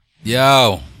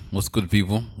Yo, what's good,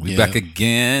 people? We back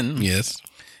again. Yes.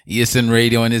 ESN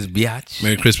Radio and his biatch.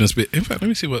 Merry Christmas. In fact, let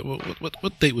me see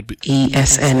what date would be.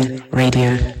 ESN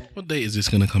Radio. What date is this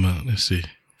going to come out? Let's see.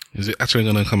 Is it actually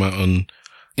going to come out on?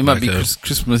 It might be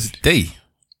Christmas Day.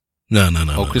 No.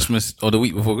 Or Christmas, or the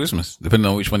week before Christmas, depending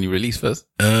on which one you release first.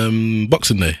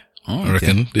 Boxing Day. Oh, I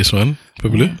reckon this one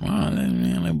probably.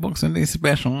 Boxing Day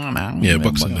special. Yeah,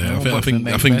 Boxing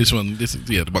Day. I think this one. This is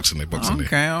the Boxing Day.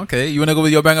 Okay. You want to go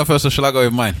with your banger first, or shall I go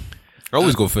with mine? I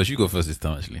always go first. You go first this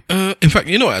time, actually. In fact,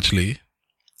 you know what, actually,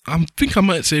 I think I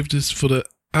might save this for the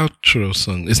outro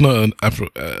song. It's not an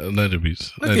Naija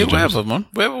Beats. Okay, whatever, man.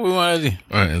 Whatever we want to do.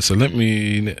 All right, so let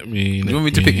me. You want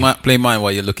me to play mine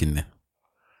while you're looking there?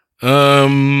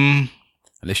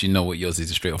 Unless you know what yours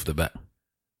is straight off the bat.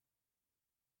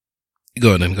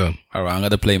 Go on. All right, I'm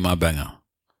gonna play my banger.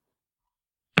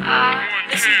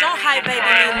 Listen, don't hide, baby,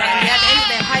 me, man. Yeah, at the end of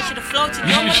the day, high should have floated.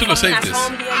 You should have saved this.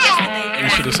 You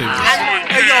should have saved this.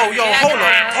 Hey, yo,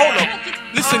 hold up.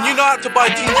 Listen, you know how to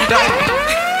buy DG down.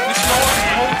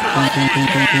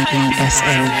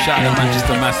 ESN Shout out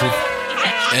Manchester Massive.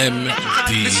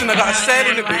 MD. Listen, I got a saying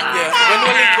in a bit, yeah. When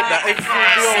we link up that, everything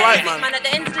will be alright, man.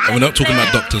 And we're not talking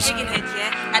about doctors.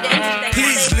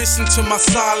 Please listen to my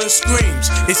silent screams.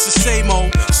 It's the same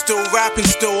old. Still rapping,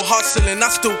 still hustling.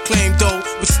 I still claim though,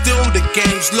 but still the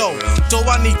game's low. Though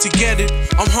I need to get it.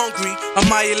 I'm hungry. And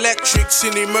my electrics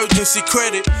in emergency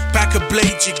credit. Back a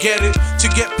blade, you get it. To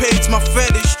get paid's my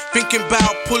fetish. Thinking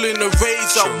about pulling a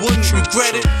raise, I wouldn't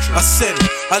regret it. I said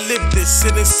it. I live this.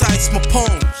 It incites my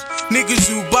poems.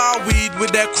 Niggas who buy weed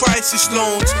with their crisis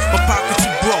loans. My pockets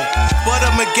are broke, but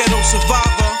I'm a ghetto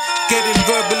survivor. Getting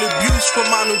verbal abuse from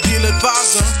my New Deal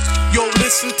advisor. Yo,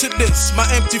 listen to this. My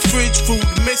empty fridge, food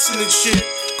missing and shit.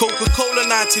 Coca-Cola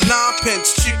 99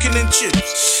 pence, chicken and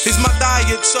chips. Is my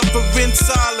diet suffering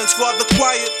silence while the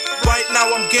quiet? Right now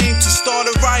I'm game to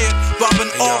start a riot.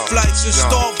 Robbing off lights and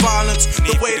start violence.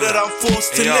 The way that I'm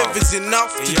forced to live is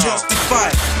enough to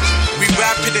justify it. We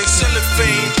wrap it in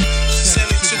cellophane. Sell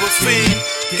it to a fiend.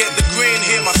 Get the green,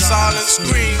 hear my silent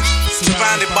screams.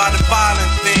 Surrounded by the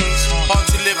violent things. Hard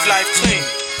to live life clean.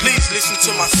 Please listen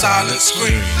to my silent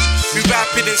screams. We wrap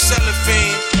it in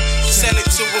cellophane. Sell it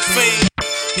to a fiend.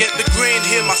 Get the green,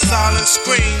 hear my silent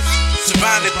screams.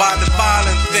 Surrounded by the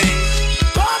violent things.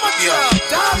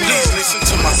 Please listen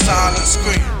to my silent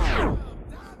scream.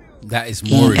 That is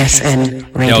more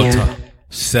ESN Radio. Delta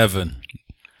 7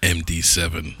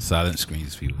 MD7 silent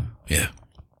screens, people. Yeah.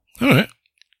 All right.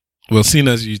 Well, seeing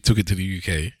as you took it to the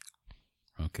UK,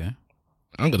 okay,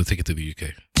 I'm gonna take it to the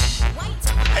UK.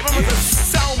 Hey, remember the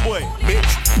soundboy,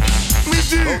 bitch. Me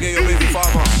do. Okay, your baby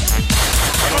father.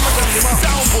 Remember the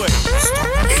soundboy.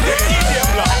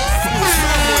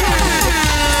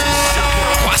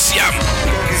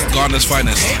 Ghana's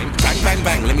finest. Bang, bang,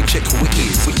 bang, let me check who it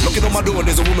is. Looking on my door,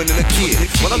 there's a woman and a kid.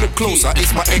 When I look closer,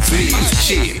 it's my ex-Liz.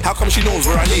 Shit, how come she knows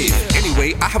where I live?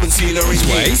 Anyway, I haven't seen her in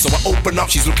years. So I open up,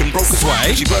 she's looking broke as well.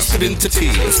 She bursted into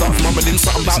tears and started mumbling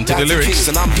something about dad's kids,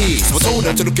 and I'm here. So I told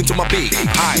her to look into my big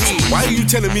eyes. Why are you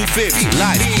telling me fibs?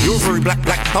 Lies. You're very black,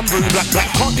 I'm very black.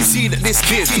 Can't you see that this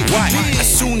kid? Why? As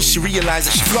soon as she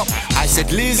realized that she flopped, I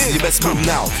said, Liz, you best move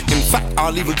now. In fact,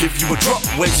 I'll even give you a drop.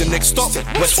 Where's your next stop?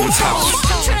 Westwood's house.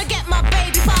 I'm trying to get my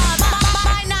baby father.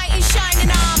 My knight in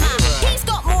shining armor. He's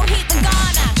got more heat than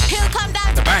Ghana. He'll come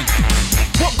down to bang.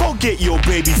 What, go get your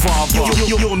baby father.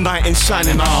 Your knight in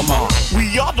shining armor.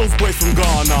 We are those boys from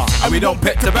Ghana. And we don't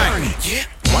pet the bank. Yeah.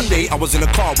 One day I was in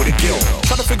a car with a girl,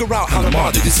 trying to figure out how the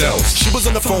margin sells. She was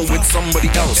on the phone with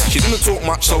somebody else. She didn't talk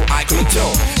much, so I couldn't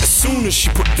tell. As soon as she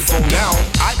put the phone down,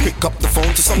 I pick up the phone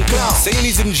to some clown, saying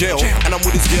he's in jail, and I'm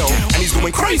with his girl, and he's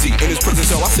going crazy in his prison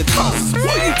cell. I said, cuz,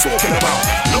 what are you talking about?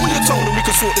 Lower your tone and we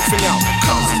can sort this thing out.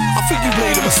 Cuz, I think you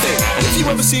made a mistake. And if you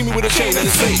ever see me with a chain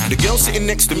and it's fake, the girl sitting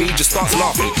next to me just starts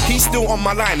laughing. He's still on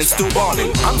my line and still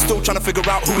balling. I'm still trying to figure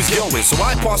out who his girl is, so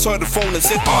I pass her the phone and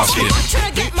said, ask him. I'm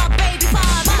trying to get my baby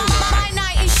father. My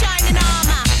knight in shining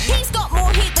armor. He's got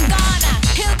more heat than Ghana.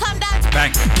 He'll come down to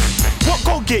Bang. What,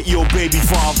 go get your baby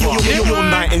father. Your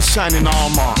knight in shining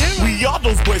armor. We are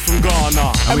those boys from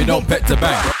Ghana. And we don't pet the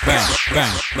bang. Bang,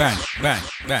 bang, bang, bang,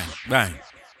 bang, bang.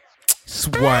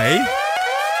 Sway.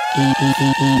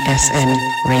 ESN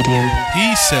Radio.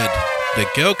 He said the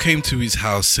girl came to his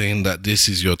house saying that this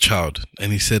is your child,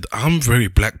 and he said, I'm very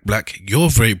black, you're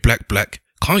very black.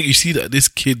 Can't you see that this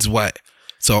kid's white?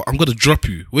 So I'm gonna drop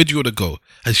you. Where do you wanna go?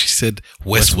 And she said,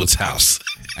 Westwood's house.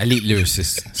 Elite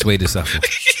lyricist, Sway the Sappho.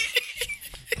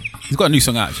 He's got a new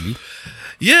song out, actually.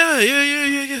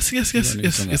 Yes,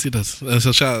 he does.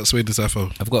 So shout out Sway the Sappho.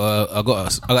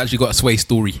 I've actually got a Sway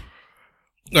story.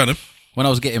 Go on then. When I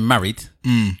was getting married,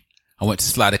 I I went to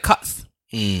Slider Cuts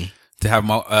to have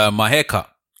my hair cut.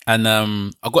 And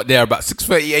I got there about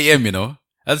 6:30 a.m., you know,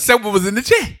 and someone was in the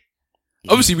chair.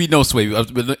 Obviously, we know Sway.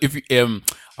 If you,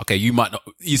 okay, you might not,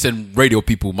 ESN radio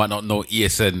people might not know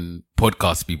ESN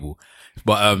podcast people,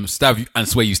 but Stav and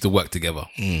Sway used to work together.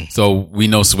 So we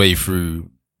know Sway through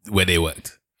where they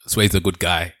worked. Sway's a good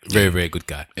guy. Very, very good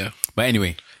guy. Yeah. But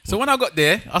anyway, so when I got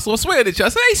there, I saw Sway in the chat. I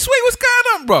said, hey, Sway, what's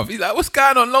going on, bro? He's like, what's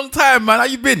going on? Long time, man. How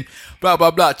you been? Blah,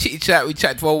 blah, blah. Chitty chat. We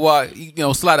chatted for a while. You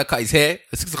know, Slider cut his hair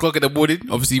at 6 o'clock in the morning.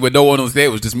 Obviously, when no one was there,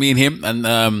 it was just me and him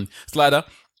and Slider.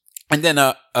 And then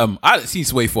I hadn't seen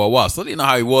Sway for a while, so I didn't know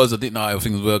how he was. I didn't know how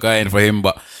things were going for him.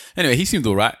 But anyway, he seemed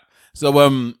all right. So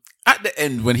at the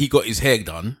end, when he got his hair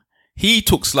done, he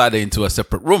took Slider into a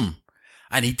separate room.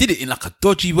 And he did it in like a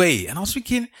dodgy way. And I was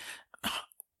thinking,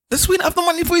 does Sway not have the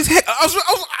money for his hair?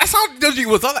 That's how dodgy it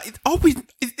was. I was like,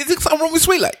 is there something wrong with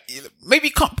Sway? Like, maybe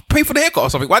he can't pay for the haircut or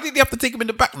something. Why did they have to take him in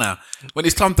the back now when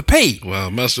it's time to pay? Wow,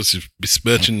 man's just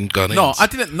besmirching Ghanaians. No, I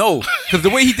didn't know. Because the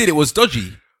way he did it was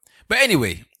dodgy. But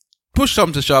anyway, push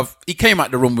come to shove, he came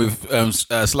out the room with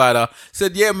Slider,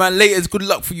 said, yeah, man, later's good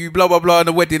luck for you, blah, blah, blah, and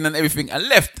the wedding and everything, and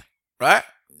left, right?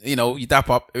 You know, you dap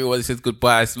up, everybody says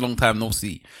goodbye, it's a long time no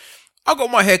see. I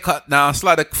got my hair cut now,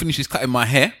 Slider finishes cutting my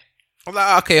hair. I'm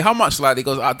like, okay, how much, Slider? He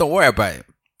goes, don't worry about it.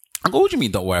 I go, what do you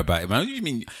mean don't worry about it, man? What do you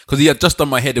mean? Because he had just done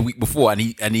my hair the week before, and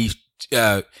he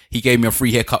gave me a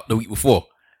free haircut the week before.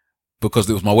 Because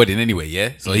it was my wedding anyway,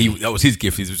 yeah? So that was his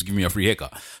gift, he was giving me a free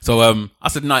haircut. So I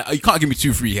said, nah, you can't give me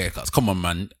 2 free haircuts. Come on,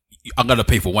 man. I'm gonna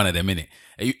pay for one of them, innit?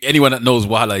 Anyone that knows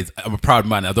Wahala is, I'm a proud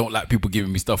man. I don't like people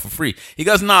giving me stuff for free. He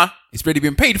goes, nah, it's already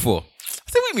been paid for.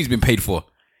 I said, what do you mean it's been paid for?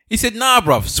 He said, nah,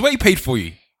 bruv, Sway paid for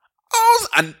you.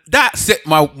 And that set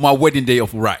my wedding day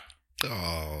off right.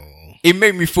 Oh. It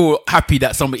made me feel happy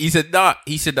that somebody, he said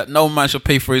that no man should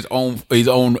pay for his own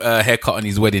haircut on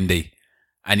his wedding day.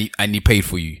 And he paid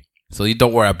for you. So you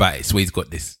don't worry about it. Sway's got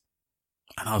this.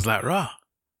 And I was like, rah.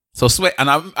 So Sway, and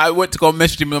I went to go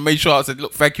message him and made sure I said,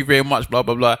 look, thank you very much, blah,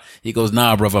 blah, blah. He goes,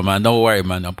 nah, brother, man, don't worry,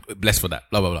 man. I'm blessed for that,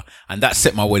 blah, blah, blah. And that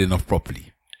set my wedding off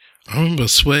properly. I remember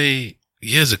Sway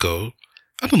years ago.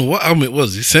 I don't know what album it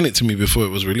was. He sent it to me before it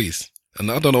was released. And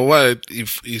I don't know why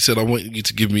he said, I want you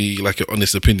to give me like your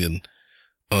honest opinion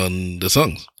on the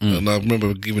songs. And I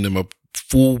remember giving him a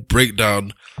full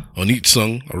breakdown on each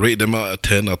song. I rated them out of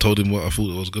 10. I told him what I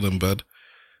thought was good and bad.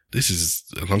 This is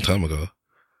a long time ago.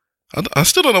 I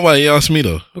still don't know why he asked me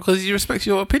though. Because he respects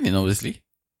your opinion, obviously.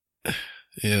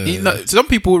 Yeah. Some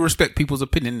people respect people's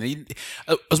opinion.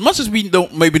 As much as we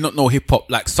don't maybe not know hip hop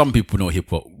like some people know hip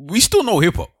hop, we still know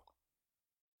hip hop.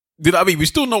 Do you know what I mean? We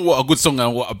still know what a good song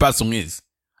and what a bad song is.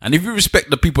 And if you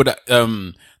respect the people that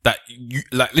you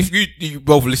like, if you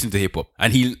both listen to hip hop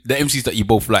and the MCs that you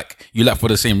both like, you like for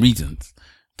the same reasons,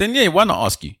 then yeah, why not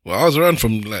ask you? Well, I was around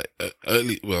from like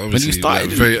early, well, obviously when you started,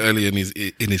 like, very early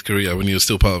in his career when he was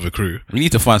still part of a crew. We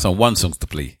need to find some one songs to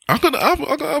play. I got the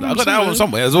album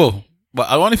somewhere as well, but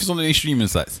I wonder if it's on any streaming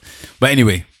sites. But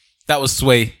anyway, that was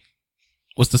Sway.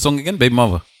 What's the song again? Baby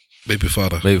Mother. Baby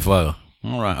Father. Baby Father.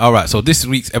 All right. So this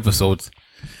week's episode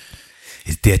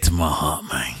is dear to my heart,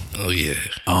 man. Oh yeah.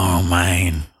 Oh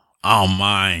man.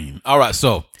 All right.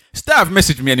 So Stav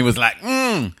messaged me and he was like,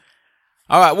 all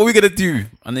right, what are we gonna do?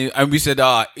 And we said,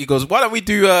 he goes, why don't we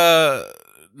do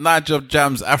Naija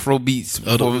Jamz Afro beats?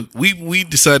 We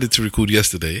decided to record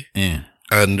yesterday. Yeah.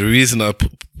 And the reason I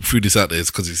threw this out there is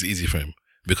because it's easy for him.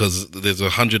 Because there's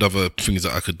 100 other things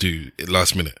that I could do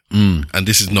last minute. And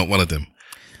this is not one of them.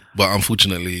 But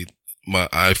unfortunately,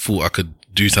 I thought I could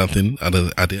do something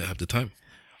and I didn't have the time.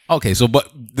 Okay, so but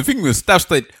the thing was, Stav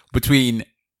stayed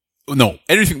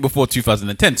everything before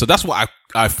 2010. So that's what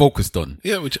I focused on.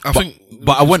 Yeah,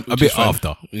 but I went a bit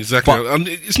after. Exactly. And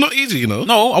it's not easy, you know.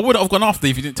 No, I wouldn't have gone after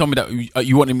if you didn't tell me that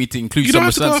you wanted me to include some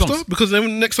of certain songs. After, because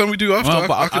then next time we do after,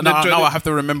 I have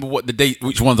to remember what the date,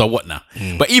 which ones are what now.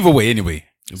 But either way, anyway.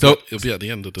 It'll be at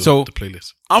the end of the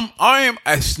playlist. I am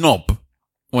a snob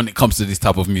when it comes to this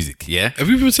type of music. Yeah. Have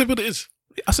you even said what it is?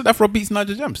 I said Afro beats,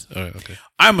 Naija Jamz. All right. Okay.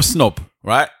 I'm a snob,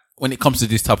 right? When it comes to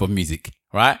this type of music,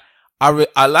 right?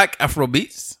 I like Afro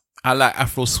beats. I like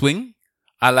Afro swing.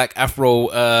 I like Afro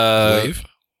wave.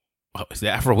 Oh, is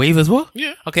there Afro wave as well?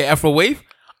 Yeah. Okay, Afro wave.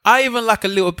 I even like a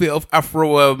little bit of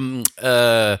Afro.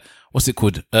 What's it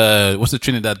called? What's the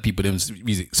Trinidad people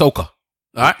music? Soca. All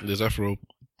right. There's Afro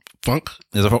funk.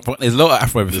 There's a lot of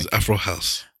Afro everything. There's Afro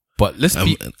house. But let's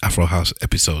be an Afro house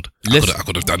episode. I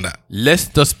could have done that. Let's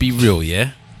just be real,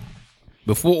 yeah.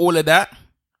 Before all of that,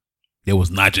 there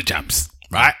was Naija Jamz,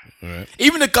 right?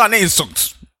 Even the Ghanaian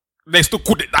songs, they still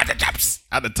called it Naija Jamz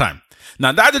at the time.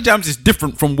 Now, Naija Jamz is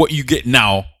different from what you get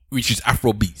now, which is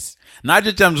Afro beats.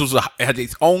 Naija Jamz it had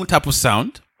its own type of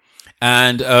sound,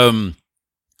 and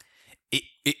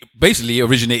it basically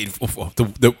originated.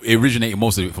 It originated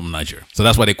most of it from Nigeria, so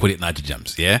that's why they call it Naija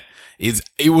Jamz. Yeah,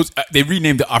 it was they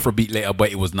renamed it Afrobeat later,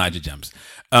 but it was Naija Jamz.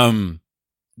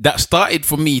 That started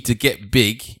for me to get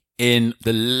big in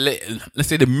let's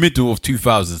say the middle of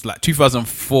 2000s, like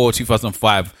 2004,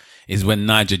 2005 is when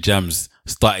Naija Jamz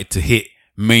started to hit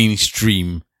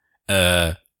mainstream.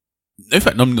 In fact,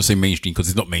 I'm not going to say mainstream because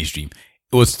it's not mainstream.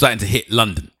 It was starting to hit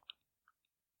London.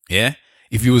 Yeah,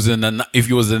 if you was in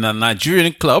a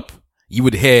Nigerian club, you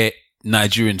would hear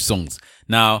Nigerian songs.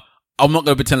 Now, I'm not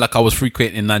going to pretend like I was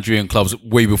frequenting Nigerian clubs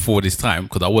way before this time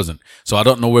because I wasn't. So I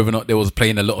don't know whether or not they was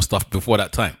playing a lot of stuff before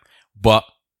that time. But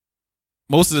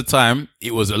most of the time,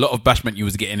 it was a lot of bashment you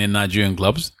was getting in Nigerian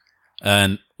clubs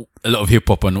and a lot of hip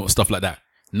hop and stuff like that.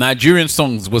 Nigerian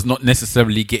songs was not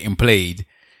necessarily getting played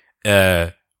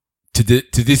to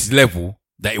this level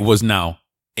that it was now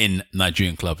in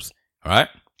Nigerian clubs. All right.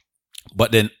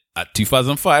 But then at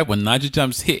 2005, when Naija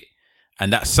Jamz hit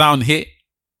and that sound hit,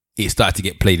 it started to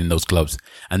get played in those clubs.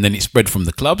 And then it spread from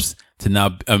the clubs to now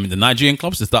the Nigerian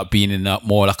clubs to start being in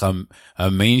more like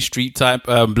a main street type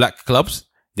black clubs.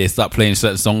 They start playing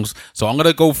certain songs. So I'm going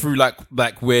to go through like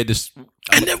where this...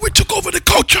 And then we took over the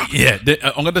culture. Yeah,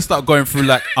 I'm going to start going through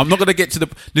like... I'm not going to get to the...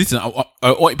 Listen,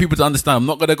 I want people to understand. I'm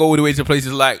not going to go all the way to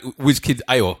places like Wizkid's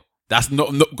Ayo. That's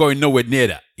not going nowhere near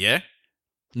that. Yeah?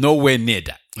 Nowhere near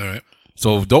that. All right.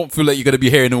 So don't feel like you're going to be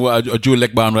hearing a Jewel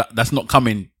Legbound. That's not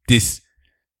coming this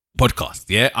podcast.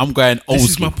 Yeah? I'm going old school. This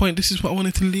is my point. This is what I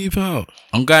wanted to leave out.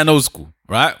 I'm going old school.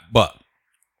 Right? But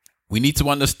we need to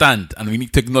understand and we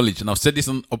need to acknowledge, and I've said this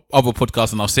on other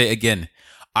podcasts and I'll say it again.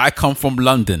 I come from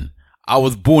London. I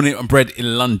was born and bred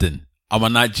in London. I'm a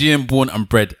Nigerian born and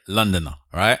bred Londoner,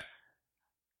 right?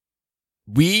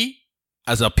 We,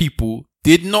 as a people,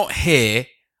 did not hear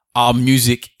our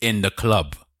music in the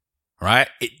club, right?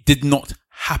 It did not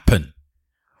happen.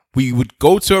 We would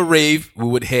go to a rave. We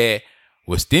would hear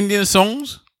West Indian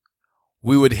songs.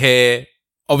 We would hear,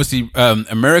 obviously,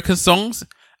 American songs.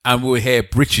 And we would hear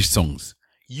British songs.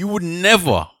 You would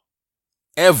never,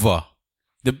 ever,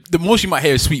 the most you might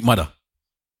hear is Sweet Mother,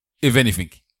 if anything.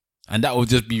 And that would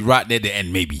just be right there at the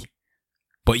end, maybe.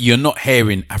 But you're not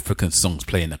hearing African songs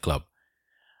playing in the club.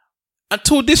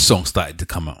 Until this song started to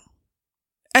come out.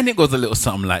 And it goes a little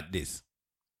something like this.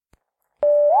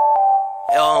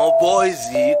 Yo,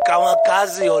 boysy,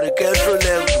 kamikaze, or the control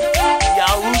level.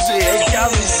 Yahoo's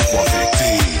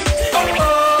Jamz.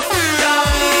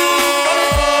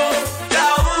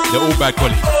 They're all bad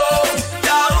quality.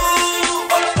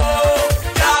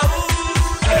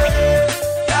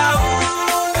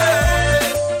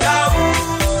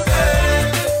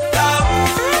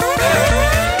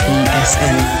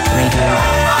 ESN Radio.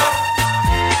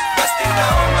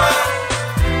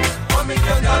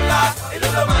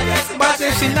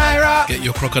 Get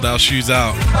your crocodile shoes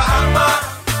out.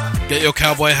 Get your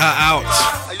cowboy hat out.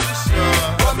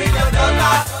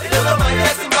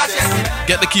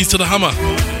 Get the keys to the Hummer.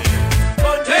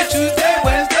 Monday, Tuesday,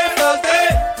 Wednesday, Thursday.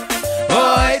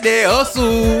 Boy, they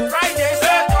hustle. Friday,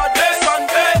 Saturday,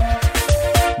 Sunday.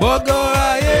 Bogo,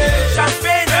 yeah.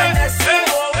 Champagne and Nessie.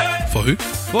 For who?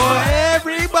 For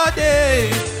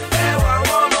everybody.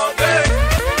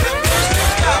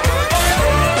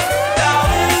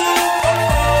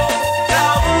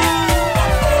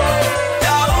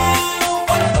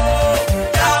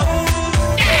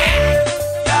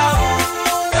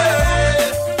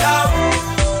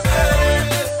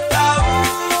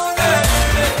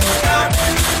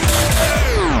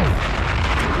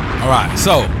 Alright,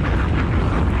 so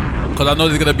because I know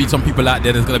there's gonna be some people out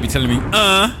there that's gonna be telling me,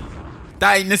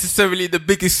 that ain't necessarily the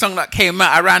biggest song that came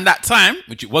out around that time,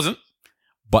 which it wasn't.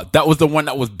 But that was the one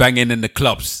that was banging in the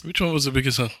clubs. Which one was the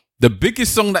biggest song? The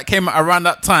biggest song that came out around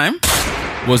that time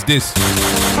was this.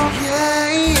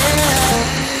 Yeah,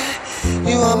 yeah.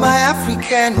 You are my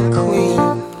African queen.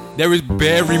 There is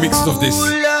bare remixes of this.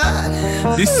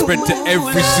 This spread to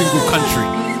every single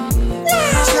country.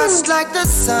 Just like the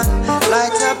sun,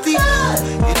 light up the earth,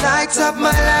 you light up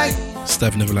my life.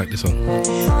 Steph never liked this song.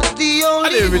 The only I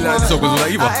didn't really like this song as well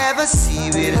either. I ever see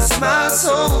with a smile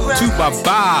so bright. To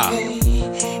Baba.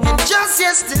 And just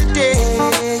yesterday,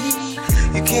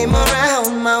 you came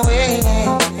around my way.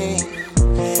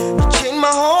 You changed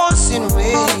my horse in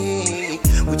way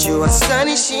with your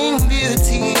astonishing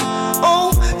beauty.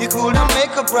 Oh, you couldn't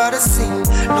make a brother sing.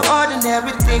 No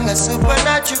ordinary thing, a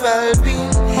supernatural being.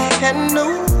 And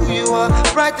no, you are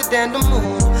brighter than the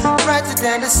moon, brighter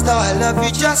than the star. I love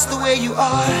you just the way you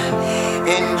are.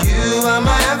 And you are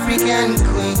my African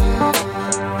queen,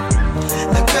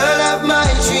 the girl of my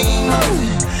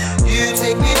dreams. You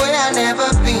take me where I never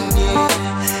been,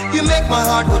 yeah. You make my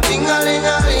heart go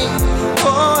ding-a-ling-a-ling.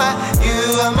 Oh,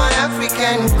 you are my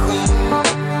African queen,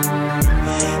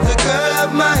 the girl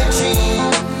of my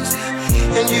dreams.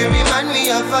 And you remind me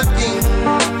of a thing,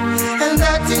 and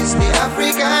that is the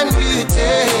African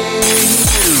beauty.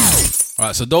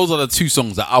 Alright, so those are the two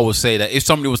songs that I would say that if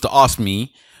somebody was to ask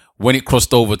me when it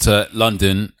crossed over to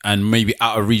London and maybe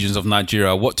outer regions of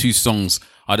Nigeria, what two songs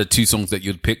are the two songs that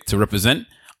you'd pick to represent?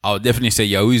 I would definitely say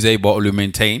Yahuze, Bottle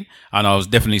Maintain, and I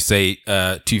would definitely say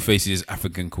Two Faces,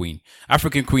 African Queen.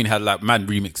 African Queen had like mad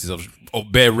remixes of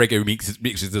bare reggae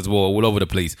mixes as well, all over the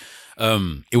place.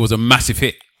 It was a massive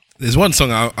hit. There's one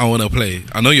song I want to play.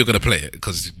 I know you're going to play it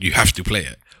because you have to play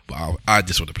it, but I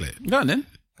just want to play it. Go on then.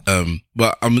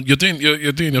 But you're doing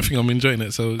your thing. I'm enjoying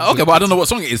it. So okay, but I don't know what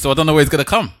song it is, so I don't know where it's gonna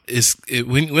come.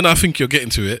 When I think you're getting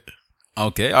to it.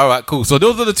 Okay, all right, cool. So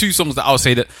those are the two songs that I'll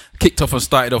say that kicked off and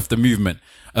started off the movement.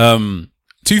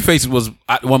 Two Faces was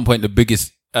at one point the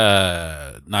biggest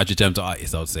Naija Jamz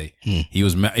artist, I would say. He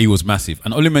was massive.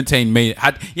 And Oli Maintain he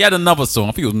had another song.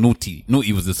 I think it was Naughty.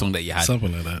 Naughty was the song that he had.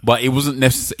 Something like that. But it wasn't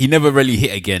necessary. He never really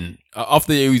hit again.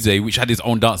 After the Yahuze, which had his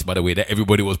own dance, by the way, that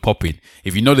everybody was popping.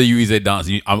 If you know the Yahuze dance,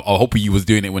 I hope you was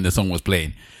doing it when the song was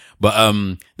playing. But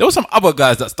there were some other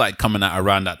guys that started coming out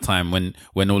around that time when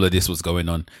all of this was going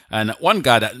on. And one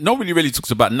guy that nobody really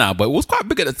talks about now, but it was quite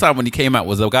big at the time when he came out,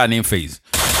 was a guy named FaZe.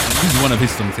 This is one of his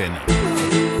songs here now.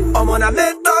 I'm on a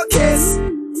mental case.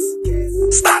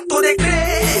 Start to the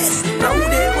grace. Now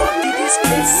they want me this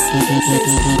place.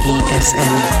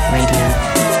 ESN Radio.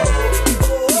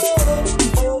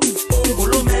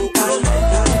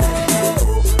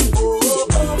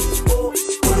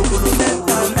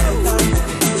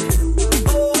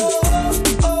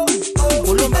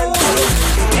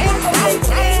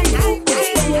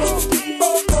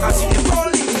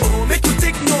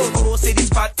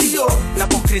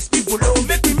 People don't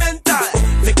make me mental,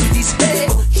 make me display,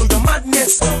 show your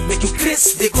madness, make you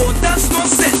Chris, they go dance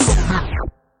nonsense.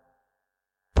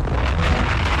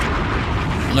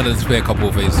 I'm gonna just play a couple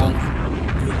of his songs.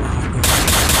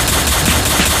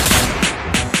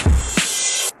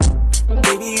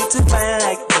 Baby, you too fine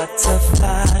like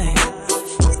butterfly.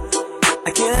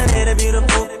 I can't let a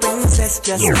beautiful princess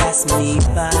just pass me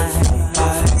by.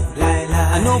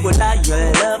 I know but that your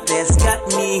love has got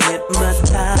me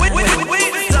hypnotized. Wait.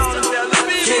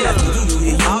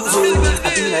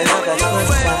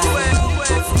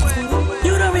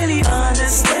 You don't really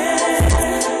understand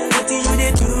what you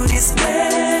did do this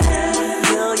man.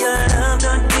 Girl, your love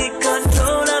don't take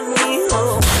control of me.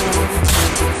 Oh,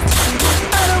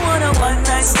 I don't want a one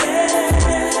night stand.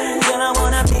 Girl, I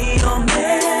wanna be your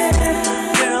man.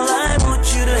 Girl, I want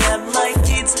you to have my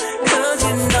kids. Cause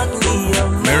you knock me up.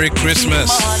 Merry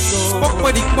Christmas.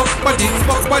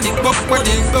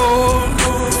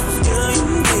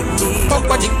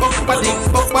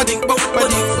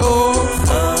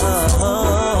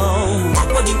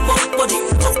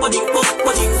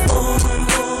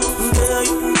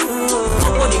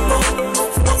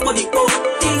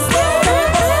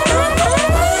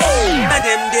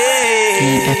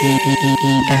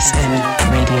 ESN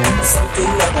Radio.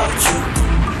 Something about you.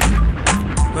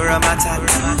 We're a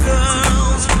tattoo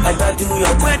girls. I gotta do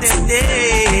your wedding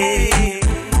day.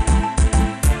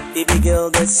 Baby girl,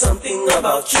 there's something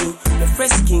about you. The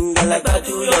fresh king, girl, I gotta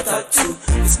do your tattoo.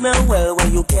 You smell well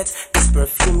when you get this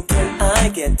perfume. Can I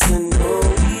get to know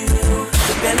you?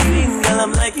 The belly ring, girl,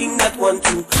 I'm liking that one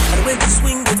too. And when you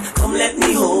swing it, come let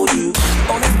me hold you.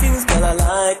 All the things, girl, I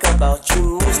like about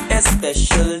you, most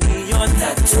especially your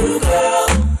tattoo, girl.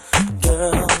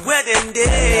 Girl, wedding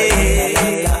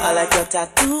day. I like your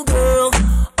tattoo, girl.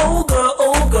 Oh girl,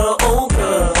 oh girl, oh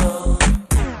girl.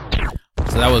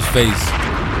 So that was FaZe.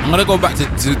 I'm gonna go back to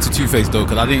Two Face though,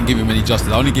 because I didn't give him any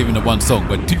justice. I only gave him the one song,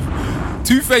 but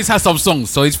Two Face has some songs.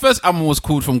 So his first album was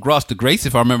called From Grass to Grace,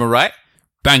 if I remember right.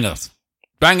 Bangers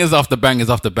after bangers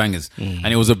after bangers, and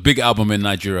it was a big album in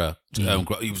Nigeria. It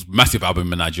was a massive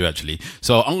album in Nigeria actually.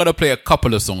 So I'm gonna play a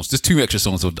couple of songs, just 2 extra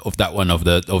songs of that one, of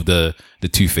the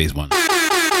Two Face one.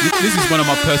 This is one of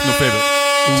my personal favorites.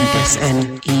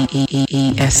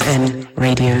 ESN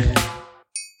Radio.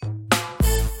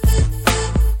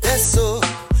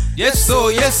 Yes so,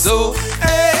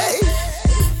 hey.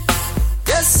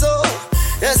 Yes so,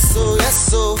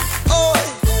 oh.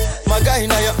 My guy,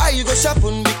 now your eye you go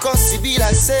sharpen because it be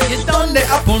like say it done they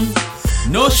happen,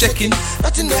 no shaking.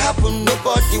 Nothing they happen,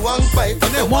 nobody one fight,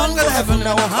 but they one gonna happen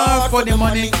now hard for the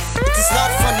money. It is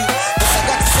not funny, cause I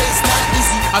got to say it's not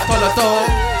easy at all.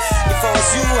 If I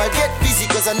promise you I get busy,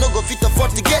 cause I no go fit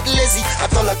afford to get lazy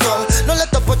at all. No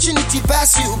let opportunity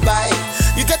pass you by.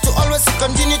 You got to always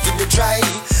continue to do try.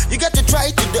 You got to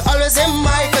try to do always aim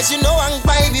high, cause you know I'm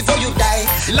by before you die.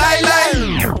 Lie.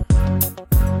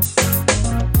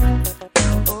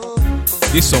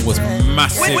 This song was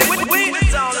massive.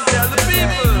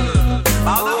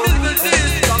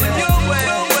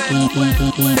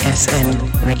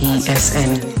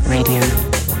 ESN Radio.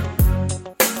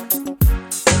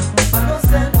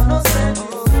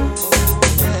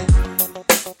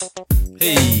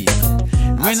 Hey,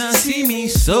 when I see me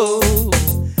so,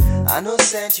 I know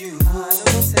send you,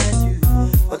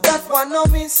 but that one no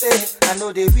mean say I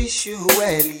know they wish you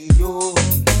well, yo.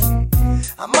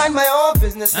 I mind my own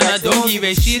business and I don't give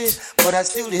a shit, but I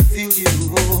still they feel you.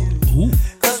 Ooh.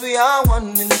 Cause we are one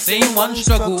in the same one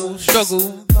struggle.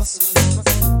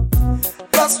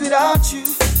 Plus without you,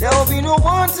 there will be no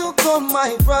one to call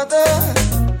my brother.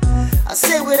 I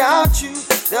say without you,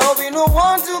 there will be no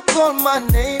one to call my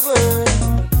neighbor.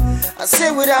 I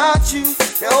say without you,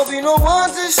 there will be no one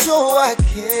to show I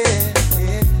care.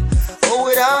 Oh,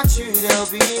 without you, there'll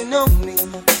be no me.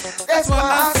 That's why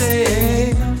I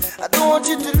say I don't want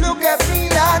you to look at me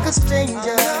like a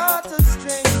stranger.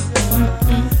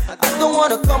 I don't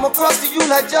want to come across to you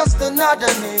like just another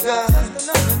nigga.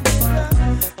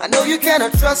 I know you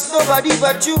cannot trust nobody,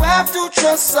 but you have to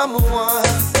trust someone.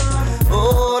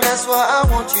 Oh, that's why I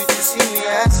want you to see me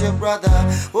as your brother.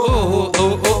 Oh,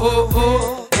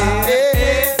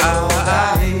 hey,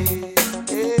 brother.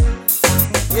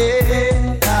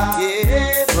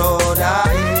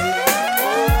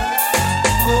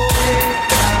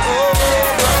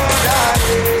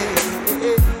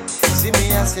 See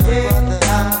me as your brother.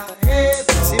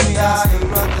 See me as your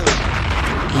brother.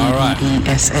 All right.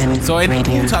 ESN So in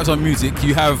Radio. all types of music,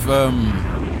 you have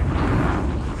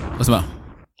what's the matter?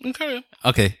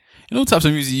 Okay. In all types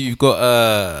of music, you've got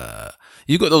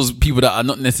those people that are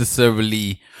not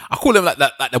necessarily, I call them like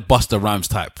the Busta Rhymes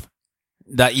type.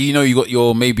 That you got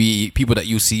your maybe people that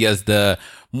you see as the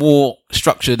more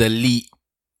structured elite,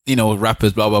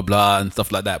 rappers, blah blah blah, and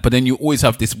stuff like that. But then you always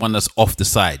have this one that's off the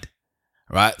side,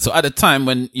 right? So at the time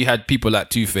when you had people like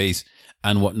Two-Face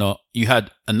and whatnot, you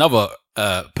had another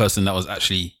person that was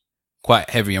actually quite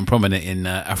heavy and prominent in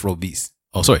Afro beats.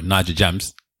 Oh, sorry, Naija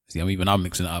Jamz. See, even I'm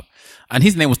mixing it up. And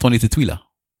his name was Tony Tatwila.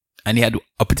 And he had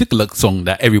a particular song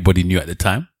that everybody knew at the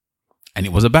time. And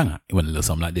it was a banger. It went a little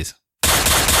something like this.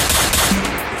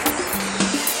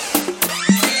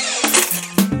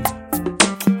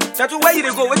 Tatu, where you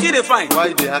dey go? Where you dey find?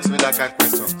 Why they ask me that kind of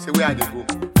question? Say, where they go?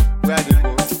 Where they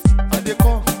go? Where they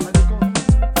go?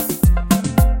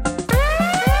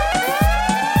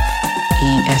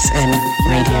 ESN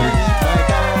Radio.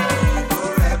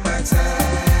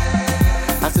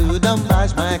 I said, you don't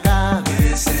bash my car.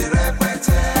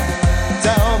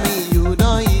 Tell me you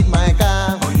don't eat my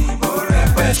car.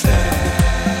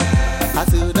 I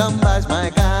said, you don't bash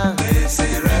my car.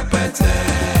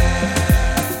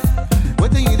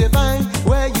 What do you define?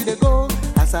 Where you they go?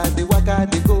 As I the waka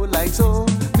they go like so.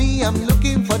 Me, I'm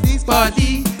looking for this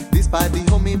party. This party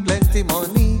homie plenty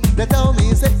money. They tell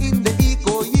me say in the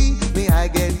eco ye. Me I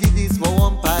get this for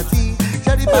one party.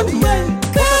 Shady party yeah.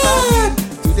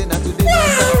 Today not for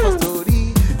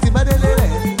story.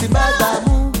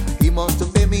 Timbadamu. He must to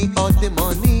pay me all the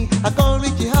money. I can't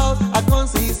reach the house. I can't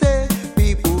see say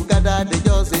people gather they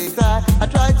just say cry. I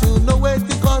try to know where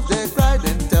because they cry.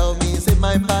 Then tell me say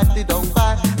my party don't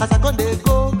buy. As I come they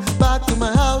go back to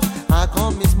my house. I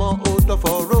come miss more odor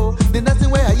for row. The next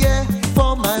thing where I hear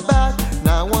from my back.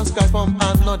 Now one scratch from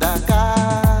another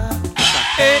car.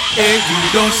 Hey,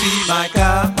 you don't see my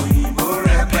car.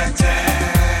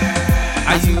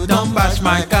 And you don't bash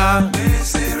my car.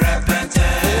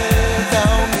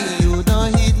 Tell me you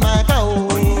don't hit my car.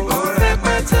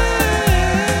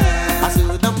 I said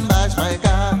you don't bash my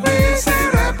car.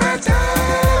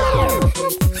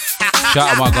 Shout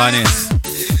out my Ghanaians.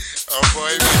 Oh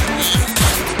boy,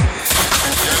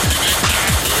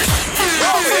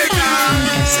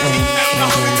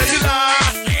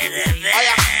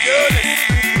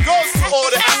 Goes to all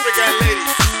the African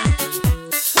ladies.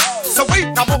 So wait,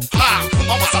 I'm up high,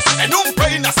 mama says, and don't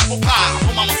pray na sapo pa,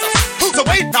 mama says. So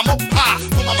wait, I'm up high,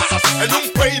 mama says, and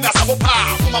don't pray na sapo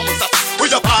pa, mama says. We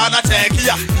your pana take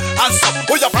here, and stop.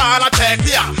 We your pana take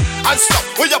here, and stop.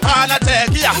 We your pana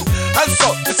take here, and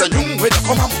stop. It's a young way to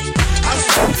come on, and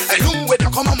stop. A young way to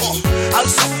come on, and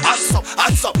stop, and stop,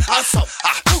 and stop, and stop.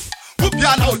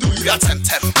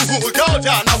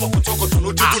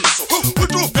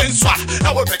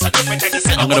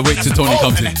 I'm gonna wait till Tony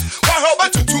comes in.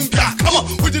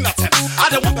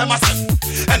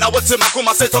 And I was in my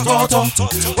kuma say to.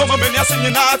 Woman, me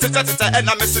singing out and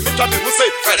I miss me trying to say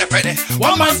Freddy.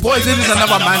 One man's poison is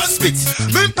another man's spit.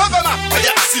 Me pavana,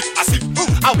 yeah, I see.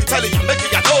 I'll be telling you, make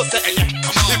it your nose say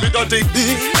if you don't take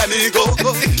me, let me go.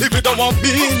 If you don't want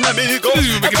me, let me go.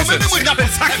 This is making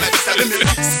sense.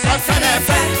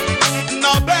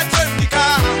 No better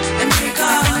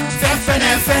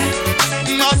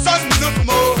no son no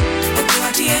more.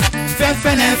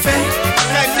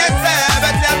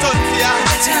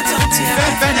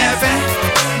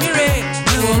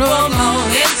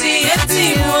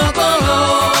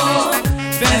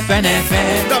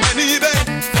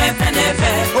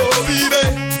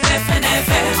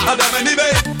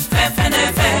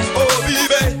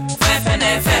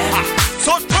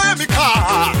 So try me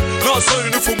car, no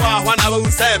son for my one I will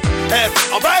say.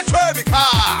 I'll buy try me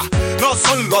car, no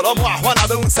son lot of more one I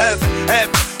will say.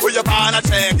 With your banner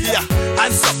check here,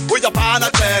 and stop with your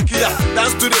banner check here.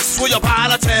 Dance to this with your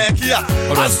banner check here.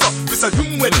 And stop, Mr.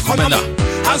 Young with the corner.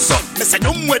 And stop, Mr.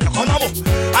 Young with the corner.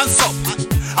 And stop,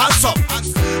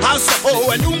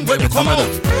 oh, and Young with the corner.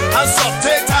 And stop,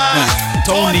 take time.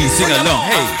 Tony, sing along,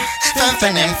 hey.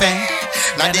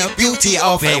 Now the beauty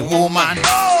of a woman.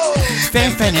 Now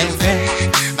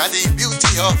the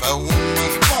beauty of a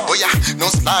woman. Oh yeah, no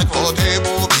slack for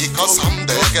table because some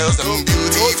the girls them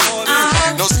beautiful.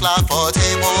 No slack for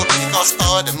table because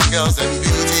all them girls them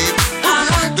beautiful.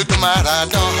 Do tomorrow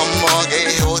don't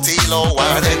homoge hotilo wa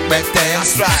repete.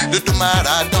 Do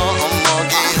tomorrow don't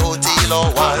homoge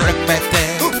hotilo wa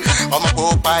repete. I'm a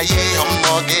popaye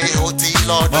homoge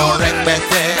hotilo don't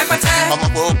repete. I'm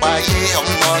a popaye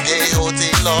homoge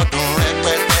hotilo don't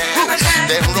repete.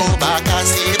 Them robot can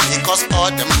see because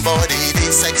all them body be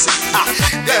sexy.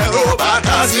 Them robot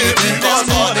can see because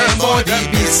all them body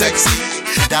be sexy.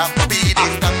 That bobby they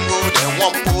tango, they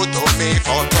want put on me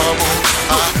for trouble.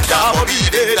 That bobby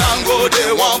they tango,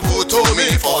 they want put on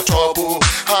me for trouble.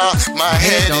 My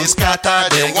head is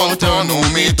scattered, they want turn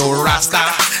me to Rasta.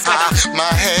 My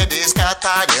head is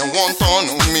scattered, they want turn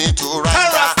me to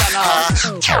Rasta.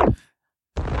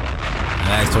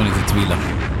 Nice, Tony Titwila.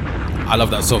 I love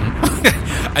that song.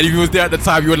 And if you was there at the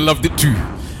time, you would have loved it too.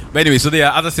 But anyway, so there,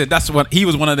 as I said, he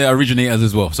was one of the originators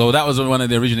as well. So that was one of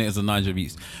the originators of Naija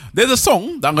beats. There's a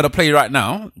song that I'm going to play right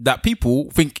now that people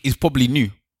think is probably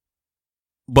new.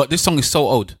 But this song is so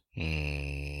old. You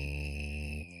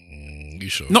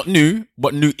sure? Not new,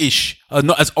 but new-ish.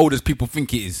 Not as old as people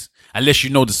think it is. Unless you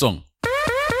know the song.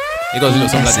 It goes a little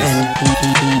something like this.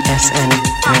 ESN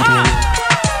Radio.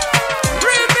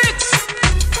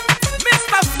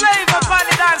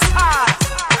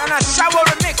 Shower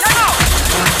remix.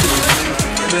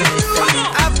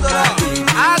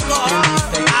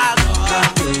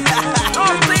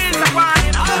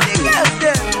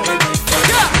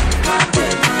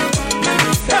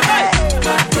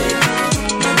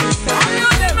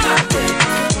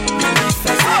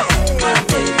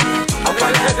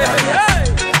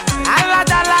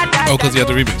 Oh, because he had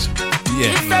the remix.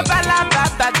 Yeah.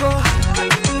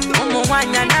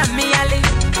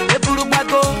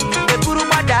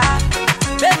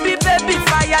 Baby,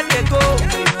 fire they go.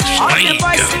 All the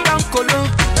boys sit down colo,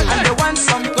 and they want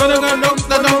some go.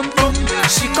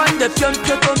 She con the pium.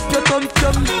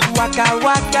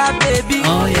 Waka, baby.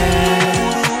 Oh yeah.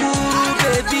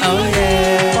 Baby. Oh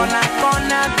yeah.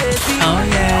 Corner, baby. Oh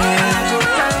yeah. I go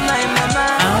tell my mama.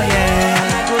 Oh yeah.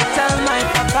 I go tell my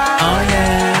papa. Oh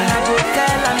yeah. I go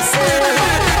tell him say,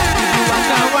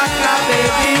 waka,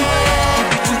 baby.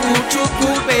 Chuku,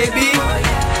 baby.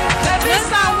 Baby,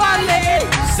 sawale.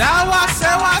 Sawale.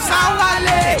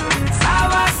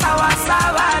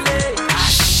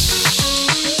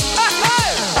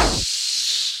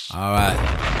 Alright.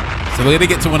 So we're gonna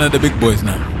get to one of the big boys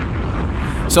now.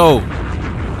 So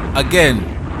again,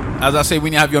 as I say,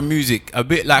 when you have your music, a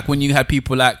bit like when you have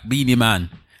people like Beanie Man,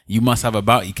 you must have a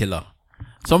bounty killer.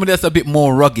 Somebody that's a bit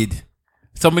more rugged.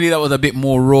 Somebody that was a bit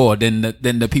more raw than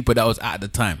the people that was at the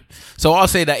time. So I'll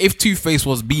say that if Two-Face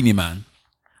was Beanie Man,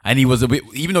 and he was a bit,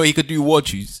 even though he could do war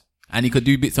tunes and he could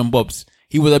do bits and bobs,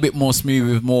 he was a bit more smooth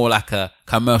with more like a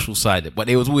commercial side. But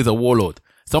he was always a warlord.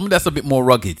 Someone that's a bit more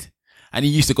rugged. And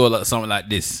he used to go like something like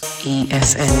this.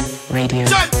 ESN Radio.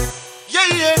 Yeah.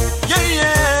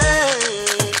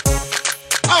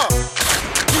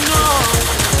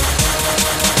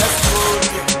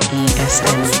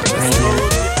 ESN Radio.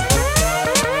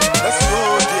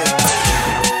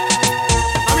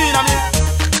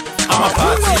 I'm a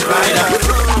party rider.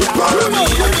 Follow me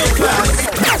and get class.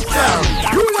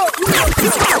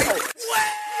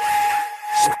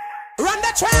 Run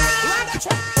the track.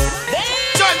 Yeah.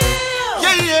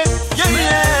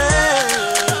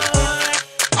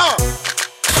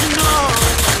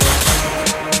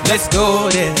 Let's go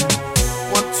there.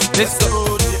 Let's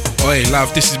go. Oi,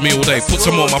 love, this is me all day. Put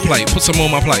some more on my plate. Put some more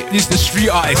on my plate. This is the street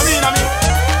artist. I'm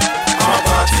a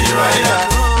party rider.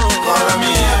 Call me,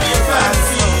 I be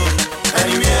fancy.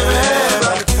 Anywhere,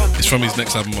 wherever. It's from his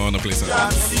next album. I wanna play something.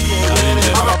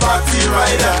 I'm a party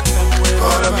rider.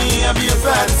 Call me, I be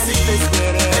fancy.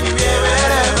 Anywhere,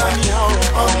 wherever.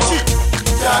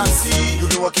 Jamz, you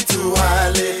been working too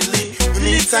hard lately. You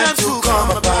need time to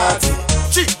come a party.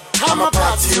 I'm a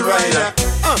party rider.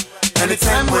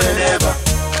 Anytime, whenever.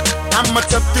 I'm a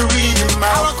top 3 in my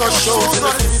record shows in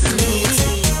the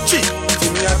vicinity.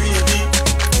 Give me a baby,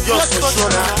 you're so sure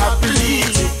that I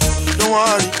believe it. Don't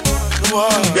worry,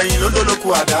 then you don't know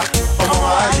Kuada.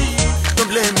 Don't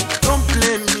blame me.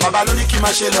 Baba don't keep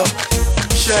my shell up.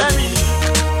 Share me.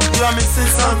 You are missing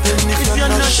something if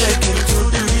you're not shaking to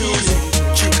the music.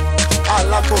 I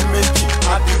like Omeji,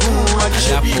 I be who I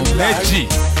should be like.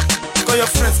 Call your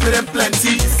friends, pay them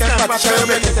plenty. Can't patch your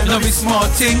baby, no be small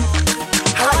thing.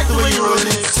 I like the way you roll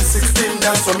it. She's 16,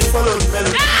 dance for me, follow the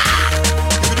melody.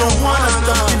 If you don't wanna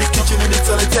stop in the kitchen in the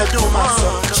toilet, yeah, do my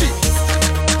son.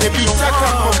 Baby, jack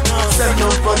up, send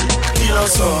nobody, kill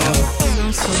us all.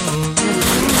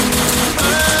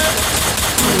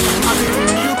 I'm in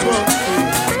Newport.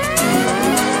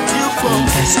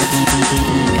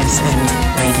 ESN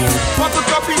Radio.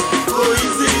 Photocopy, go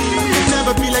easy.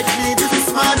 Never be like me, this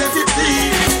is my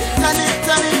identity. Turn it,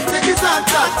 take it and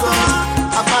tax on.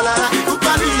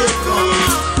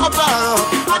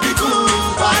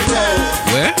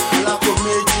 Where?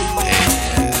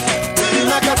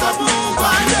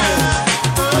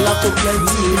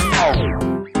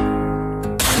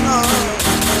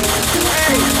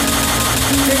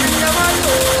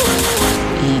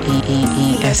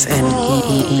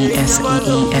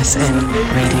 ESN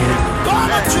Radio.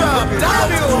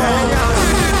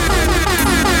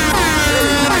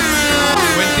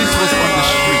 When this was on the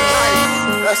streets.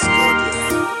 Let's go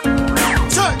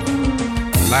there.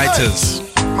 Lighters.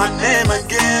 My name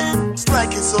again,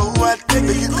 striking so hard,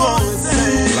 make you go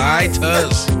insane.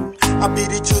 Lighters. I be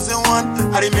the chosen one,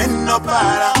 I remain no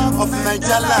para of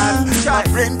Naija land. My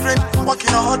brain,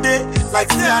 working all day,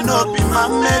 like say I know be my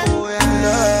mate.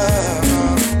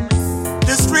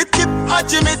 The street keep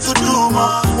urging me to do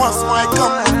more. Once more I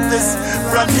come with this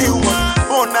brand new one,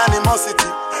 own animosity.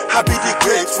 I be the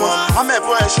great one, I'm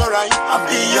ever sure I'm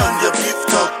beyond your beef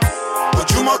talk.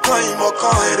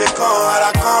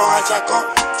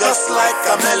 Just like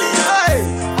a million.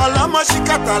 Alama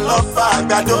shikata love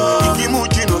bagado.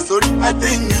 Ikimujino sorry, I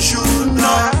think you should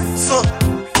know. So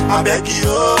I beg you,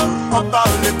 Papa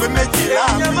lepe mejira.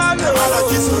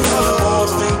 Apologies for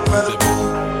most incredible.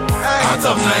 Out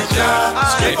of Naija,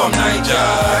 straight from Naija.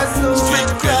 Street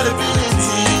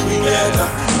credibility, we get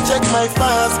check my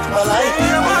fans, my life,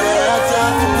 my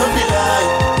data. Don't be lie,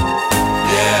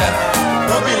 yeah.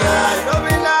 Don't be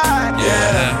lie,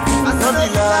 yeah. Don't be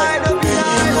lie, don't be lie.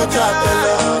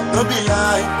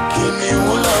 Give me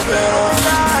one love.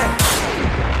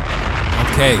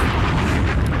 Okay,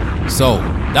 so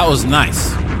that was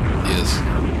nice. Yes.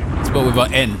 Spelled with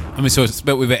an N. I mean, sorry,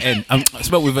 spelled with an N.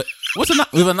 Spelled with a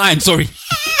with a 9. Sorry, I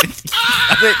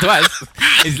said it twice.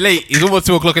 It's late. It's almost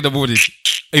 2 o'clock in the morning.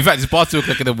 In fact, it's past 2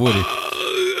 o'clock in the morning.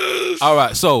 All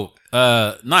right, so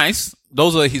nice.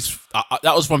 Those are his.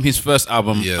 That was from his first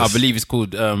album. Yes. I believe it's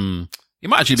called. It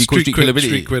might actually be called Street Credibility.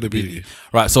 Street Credibility.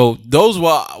 Right. So those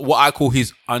were what I call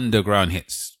his underground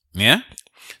hits. Yeah.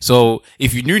 So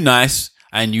if you knew Nice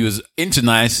and you was into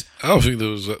Nice, I don't think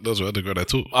those were underground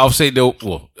at all. I'll say though.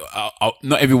 Well,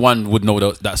 not everyone would know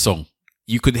that song.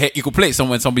 You could play it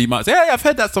somewhere and somebody might say, "Hey, I've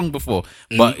heard that song before."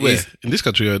 But where? In this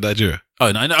country or Nigeria?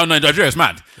 Oh no, Nigeria's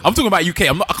mad. I'm talking about UK.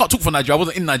 I can't talk for Nigeria. I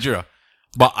wasn't in Nigeria.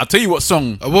 But I'll tell you what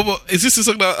song. What, is this the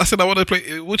song that I said I want to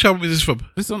play? Which album is this from?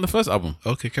 This is on the first album.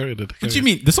 Okay, carry on. What do you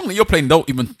mean? The song that you're playing don't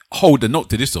even hold a note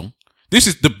to this song. This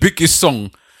is the biggest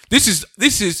song. This is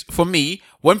for me,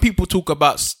 when people talk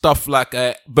about stuff like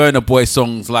Burna Boy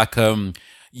songs like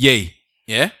Yay,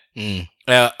 yeah?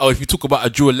 Or if you talk about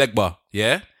Ajua Legba,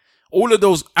 yeah? All of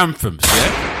those anthems,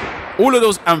 yeah? All of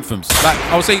those anthems. Like,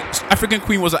 I would say African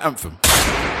Queen was an anthem.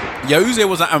 Yahooze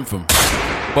was an anthem.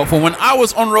 But for when I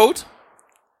was on road,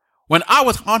 when I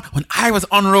was on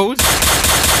road,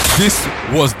 this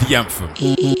was the anthem.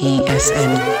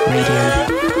 ESN Radio.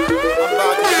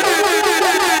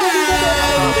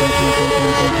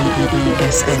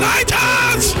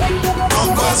 Lighters!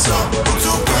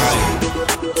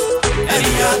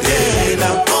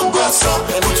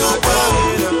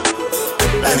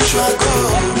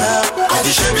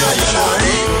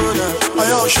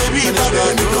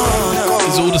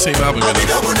 It's all the same album,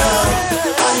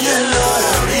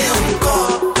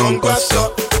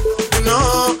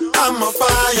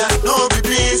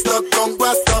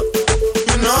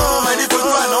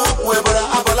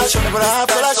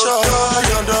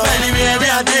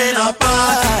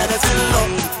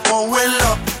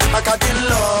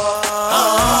 Akadillo.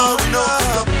 We know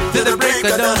up till the break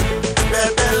of dawn.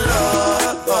 Baby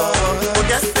love. Oh,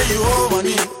 guess that you owe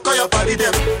money. Call your party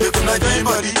them. They could not join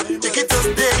body. Take it to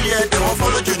stay here. They won't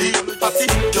follow Judy. Party,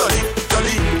 jolly,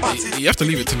 jolly, party. You have to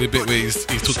leave it to the bit where he's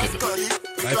talking.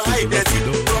 Life is a rocky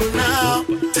door. From now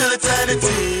till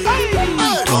eternity.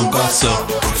 Gongoso.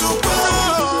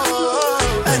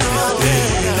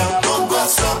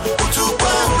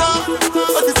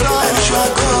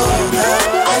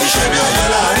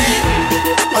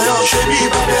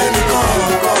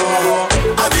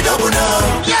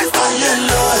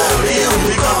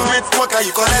 You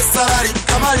collect salary,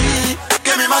 Kamari.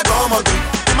 Give me my gum again.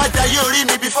 My day you read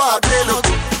me before I play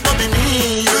loco. Don't be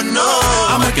me, you know.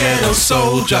 I'm a ghetto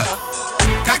soldier.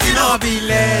 Kaki no be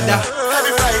leather.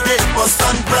 Every Friday,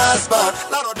 Boston brass bar.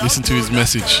 Listen to his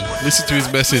message. Listen to his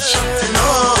message.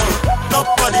 No,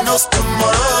 nobody knows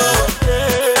tomorrow.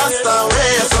 That's the way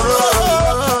it's a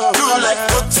roll. Do like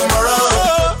no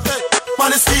tomorrow.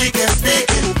 Money speaking.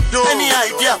 Any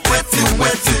idea, waiting.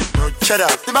 Shut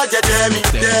up. The magic, damn me.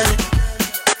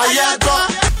 I go.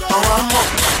 One more.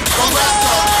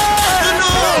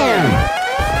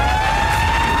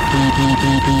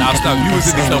 Now stop. You was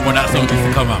in the club when that song used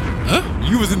to come out. Huh?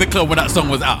 You was in the club when that song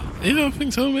was out. Yeah, I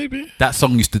think so, maybe. That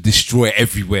song used to destroy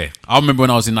everywhere. I remember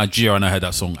when I was in Nigeria and I heard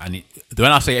that song, and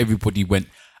when I say everybody went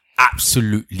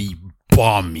absolutely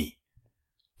balmy.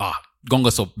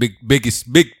 Gongoso, biggest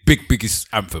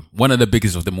anthem. One of the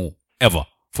biggest of them all ever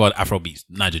for Afrobeats,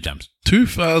 Naija Jamz.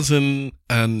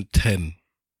 2010.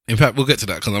 In fact, we'll get to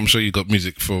that because I'm sure you got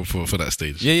music for that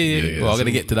stage. Yeah. Well, I'm going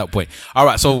to get to that point. All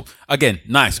right. So again,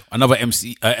 nice. Another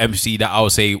MC that I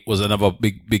would say was another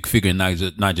big figure in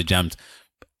Naija Jamz.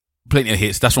 Plenty of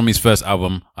hits. That's from his first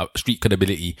album, Street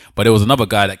Credibility. But there was another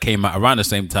guy that came out around the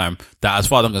same time that, as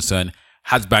far as I'm concerned,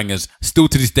 has bangers. Still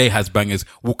to this day has bangers.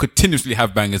 Will continuously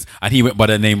have bangers. And he went by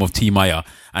the name of T Maya.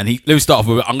 And let me start off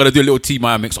with it. I'm going to do a little T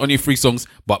Maya mix. Only 3 songs,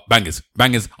 but bangers.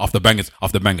 Bangers after bangers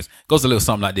after bangers. Goes a little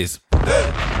something like this. I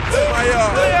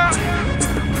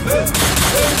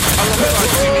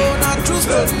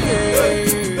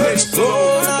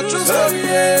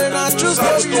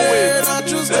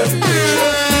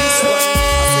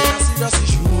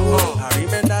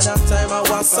remember that time I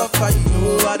was suffer, I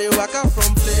dey walk out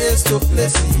from place to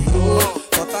place,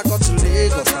 But I got to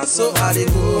Lagos, that's so I dey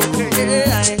go.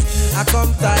 I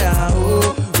come tired,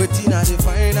 waiting I dey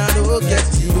find, I don't get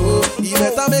you. You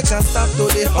better make a start to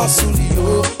the hustle,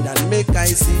 than make I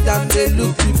sit down, they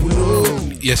look people,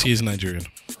 Yes, he is Nigerian.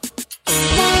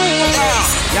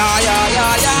 Yeah.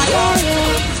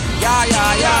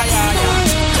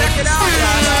 Check it out,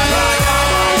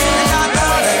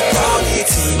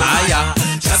 Maya,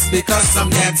 just because I'm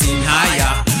getting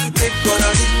higher. They gonna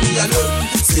leave me alone.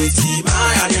 Say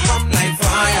Maya, they come like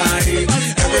fire.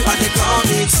 Everybody call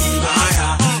me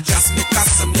Maya, just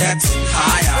because I'm getting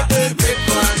higher.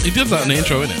 He did that in the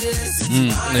intro, innit?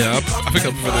 Yeah, I think I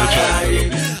prefer the intro.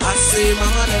 I say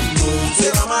mama them know,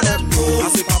 say mama them know. I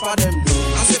say papa them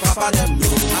know, I say papa them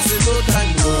know. I say no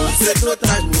time no, I say no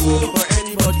time no. For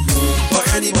anybody, for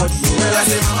anybody. I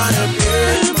say mama them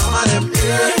here, mama them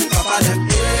here, papa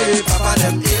them here, papa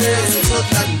them here. I say no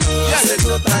time no, I say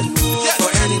no time no.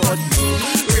 For anybody,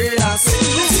 I say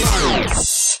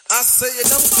I say you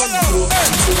don't come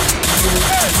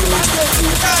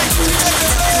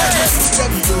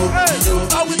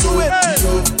how we do it?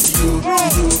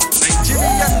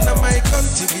 Nigerian my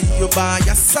country, you buy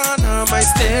a son my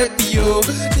stereo.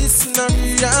 This na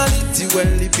reality,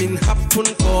 well it been happen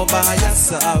for by a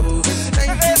sow.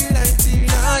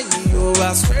 1999, yo,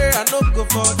 I swear I don't go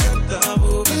forget them.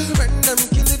 When them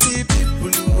kill the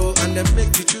people, and them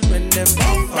make the children them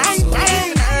buffer.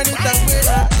 Anytime when I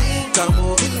think I'm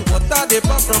what are they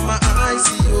pop from my eyes,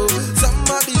 yo?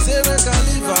 Somebody say we can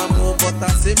leave them, but I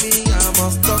say me I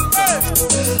must stop.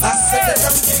 I said they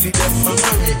don't kill them,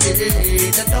 mama,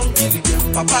 they don't kill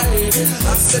them, papa.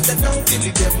 I said they don't kill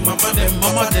them, mama, them,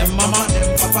 papa, them,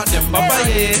 papa.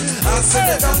 I said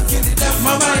they don't kill them,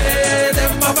 mama,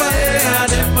 them, papa,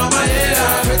 them, mama.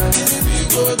 Wait till we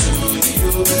go to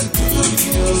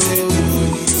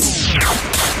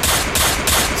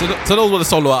So those were the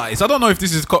solo artists. I don't know if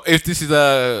this is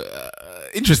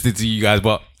interesting to you guys,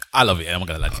 but I love it. I'm not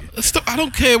gonna lie to you. Stop! I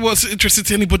don't care what's interesting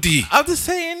to anybody. I'm just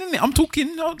saying, innit? I'm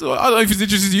talking. I don't know if it's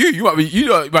interesting to you. You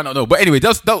might not know. But anyway,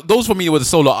 those for me were the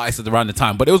solo artists around the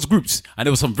time. But there was groups, and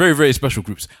there was some very, very special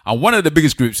groups. And one of the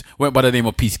biggest groups went by the name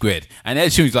of P Squared, and their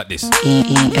tunes like this.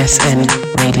 ESN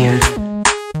Radio.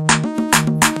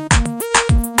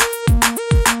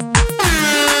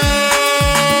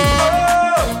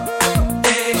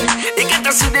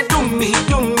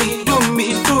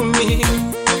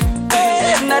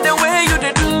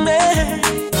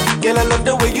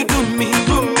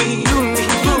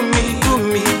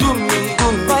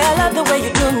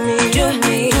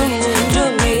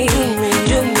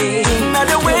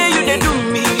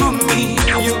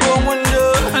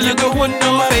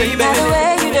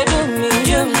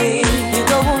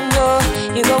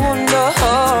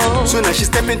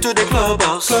 into the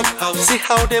clubhouse. See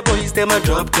how the boys them a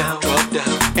drop down.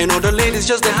 And all the ladies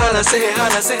just the holla say.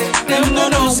 Them no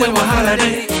know say what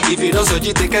holiday. If you don't so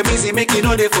you take a easy, make it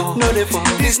no dey for.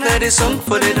 This night is song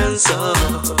for the dancer.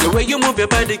 The way you move your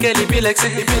body, girl, it be like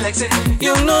say.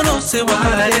 You no know say what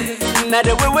holiday. Now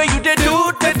the way you dey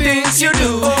do the things you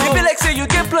do. It be like say you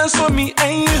get plans for me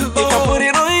and you. If I put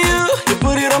it on you, you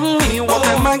put it on me. What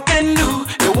a man can do,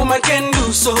 a woman can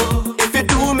do so. If you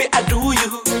do me, I do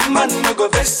you. Man no go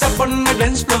vex up on the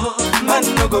dance floor. Man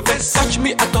no go vex, touch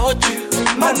me, I touch you.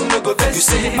 Man no go vex, you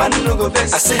say. Man no go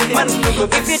vex, I say. Man no go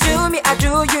vex. If you do me, I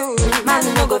do you. Man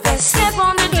no go vex. Step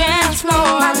on the dance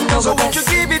floor. Man no go so vex. won't you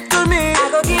give it to me? I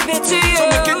go give it to you. So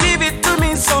make you give it to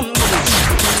me some.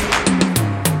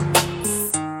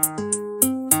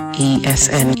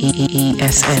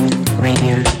 ESN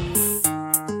Radio.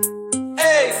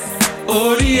 Hey,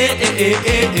 oh yeah, oh yeah,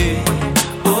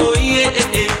 oh yeah,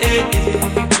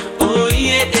 oh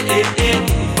yeah,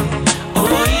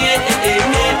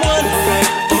 one right,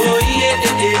 oh yeah,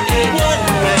 one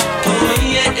right, oh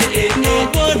yeah,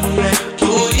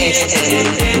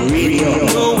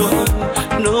 one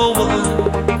right, no one.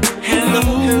 Hello,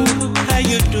 how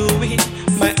you doing?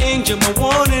 My angel, my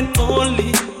one and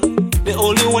only. The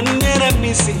only one that I'm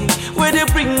missing. Where they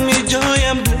bring me joy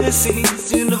and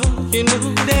blessings. You know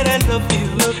that I love you.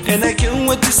 And I can't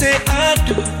wait to say I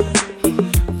do.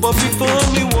 But before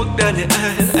we walk down the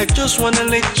aisle, I just wanna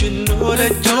let you know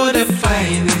that you're the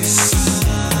finest.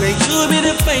 Like you be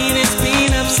the finest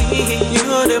queen I've seen.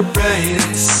 You're the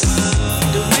brightest.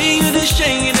 The way you the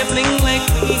shine, you the bling like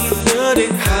me. You're the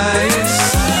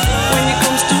highest. When it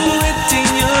comes to acting,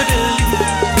 you're the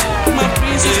lead. My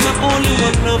princess, my only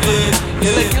one lover.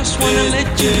 Yeah, I just wanna let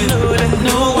you know that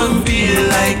no one be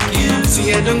like you.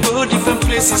 See, I don't go different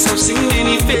places, I've seen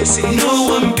many faces. No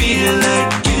one be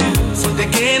like you. So they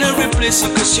cannot replace you,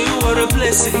 cause you are a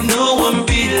blessing. No one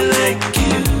be like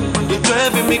you. You're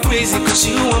driving me crazy, cause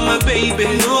you are my baby.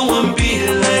 No one be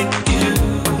like you.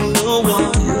 No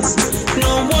one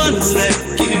like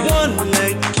you. One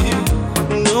like you.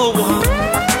 No one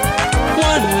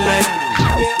like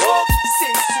you.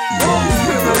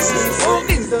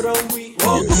 Things that are we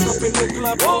walk up in the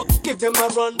club, give them a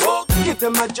run, give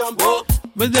them a jump,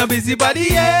 with your busy body,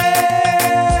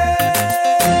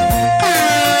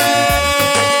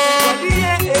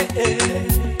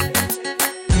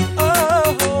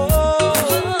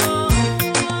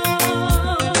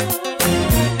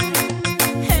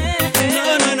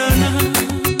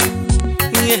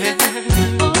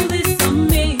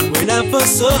 When I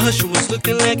first saw her, she was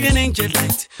looking like an angel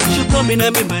light. She brought me in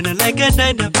my mind like a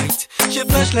dynamite. She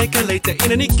flashed like a lighter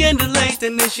in any candlelight,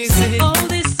 and then she said, all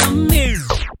this on me.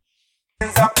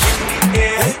 Hands up in the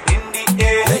air, in the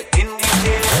air, in the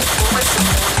air.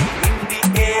 In the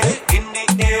air, in the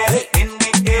air, in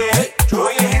the air. Throw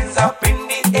your hands up in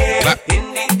the air, in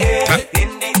the air,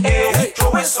 in the air.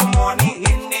 Throw some money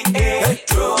in the air,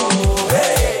 throw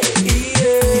it.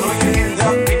 Throw your hands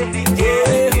up in the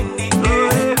air, in the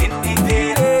air, in the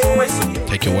air.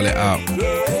 Take your wallet out.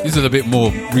 These are a bit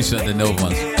more recent than the other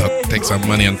ones. Take some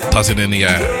money and toss it in the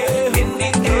air.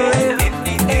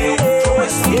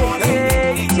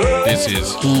 This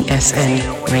is ESN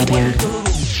Radio.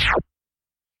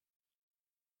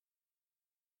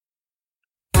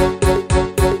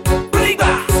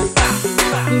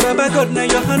 Baba God, now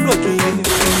your hand working.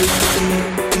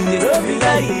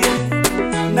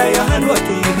 Now your hand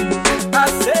working. I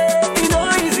say, you know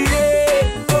easy.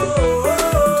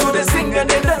 To the sing and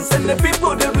the dance and the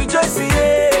people they rejoice.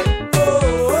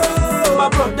 My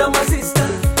brother, my sister,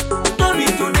 don't be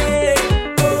today.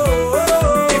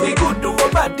 If we could do a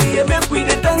party, make we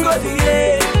the tango.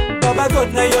 Baba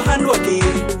God, now your hand working.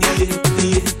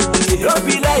 No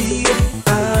be lie.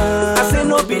 I say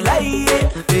no be lie.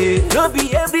 No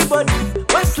be everybody.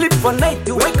 One sleep for night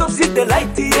to wake up, see the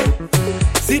light.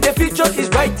 See the future is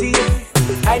bright.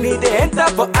 I need the enter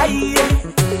for I.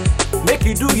 Make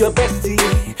you do your best.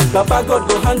 Papa God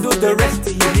go handle the rest.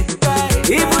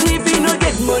 Even if you no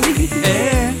get money,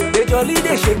 they jolly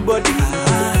they shake body.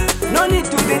 No need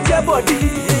to get your body.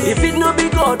 If it no be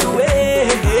God way,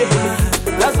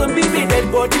 that's some baby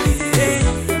dead body.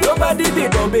 Nobody be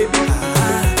no baby.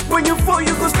 When you fall,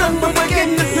 you go stand up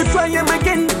again. You try him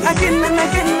again, again and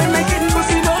again and again. Cause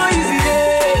you know easy.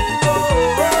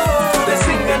 They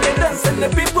sing and they dance and the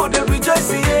people they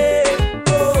rejoice.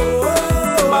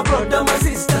 My brother, my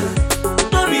sister,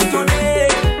 don't be today.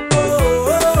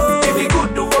 If we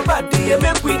could do a party,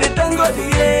 make we the tango.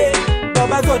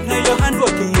 Baba God, now your hand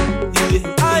working.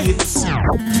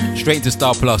 Straight to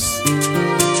Star Plus.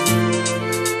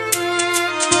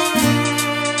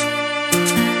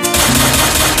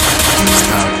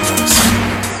 Star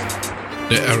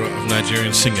the era of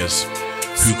Nigerian singers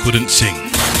who couldn't sing.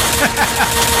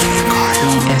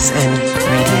 ESN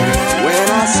Radio. When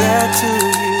I said to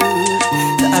you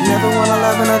that I never wanna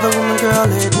love another woman, girl,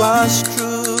 it was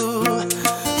true,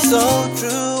 so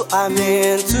true. I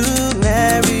meant to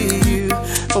marry you.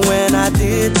 When I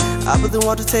did, I wouldn't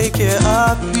want to take care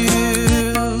of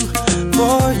you,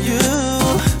 for you.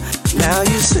 Now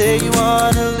you say you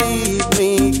wanna leave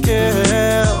me,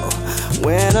 girl.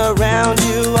 When around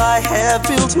you I have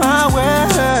built my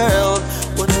world.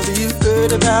 Whatever you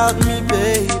heard about me,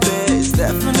 baby, is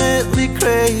definitely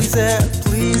crazy.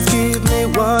 Please give me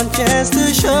one chance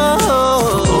to show.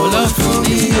 All up for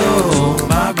me, oh,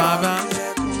 my baba.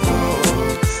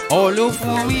 All up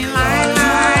for me, lie.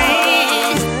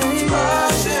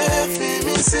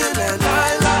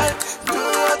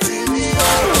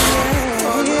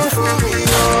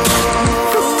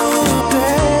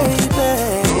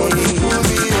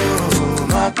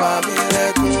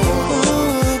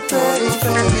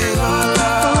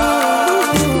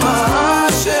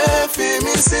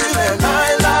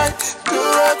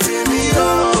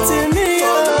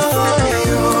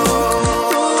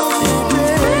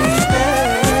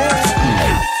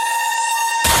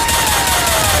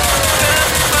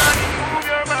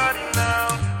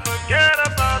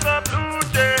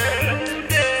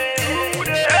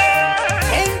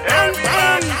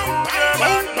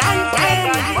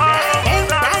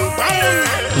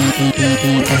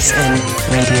 ESN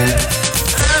Radio.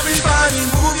 Everybody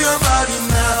move your body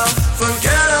now.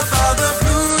 Forget about the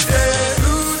blue day.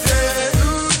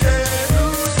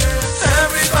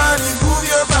 Everybody move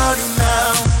your body now.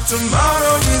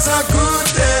 Tomorrow is a good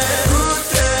day.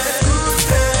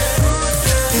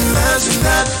 Imagine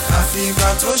that. Àfìgbà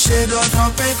tó ṣe dandan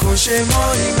pé kò ṣe mọ́.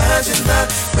 Imagine that.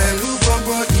 Pẹ̀lú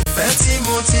gbogbo ìfẹ́ tí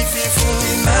mo ti fi fún.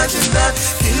 Imagine that.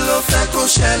 Kí ló fẹ́ kó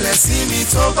ṣẹlẹ̀ sí mi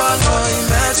tó bá lọ.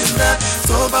 Imagine that.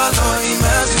 Tó bá lọ.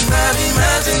 Imagine that.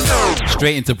 Imagine that.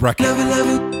 Straight into bracket. Love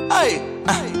it. Aye.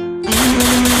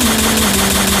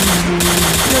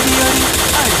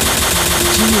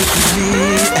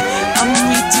 I'm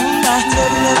with you now.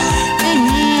 Love it.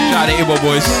 Shout out to Igbo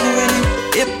boys.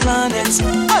 It planets.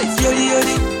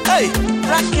 Yodi. Hey,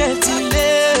 bracket.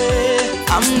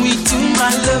 I'm with you, my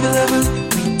love.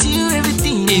 With you,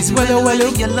 everything is well.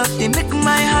 Your love, they make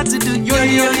my heart to do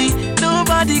yodi.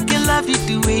 Nobody can love you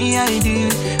the way I do.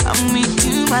 I'm with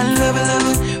you, my love.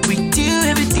 With you,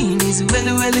 everything is well.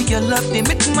 Your love, they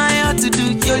make my heart to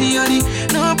do yodi.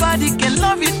 Nobody can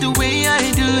love you the way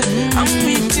I do. I'm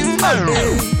with you, my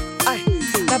love.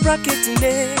 The bracket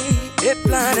today, a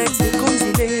planet, they come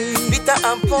today. Bitter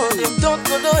and poor, them don't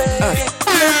go away.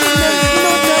 No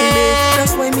time,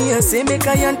 that's why me I say make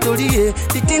I and to the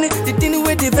thing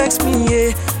where they vex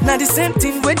me, now the same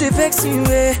thing where they vex you,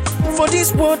 For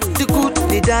this world, the good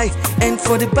they die, and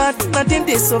for the bad, nothing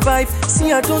they survive.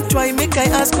 See, I don't try, make I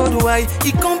ask God why.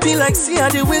 It can't be like, see, I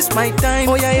they waste my time.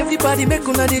 Oh yeah, everybody make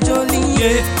una the jolly,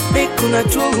 make una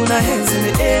throw una hands in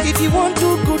the air. If you want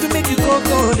to good, make you go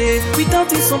there.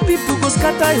 Without it, some people go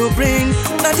scatter your brain.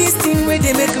 Now this thing where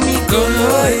they make me go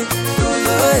away.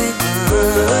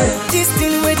 This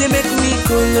thing where they make me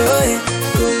go away.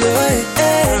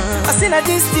 I say that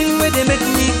this thing where they make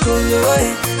me go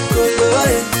away.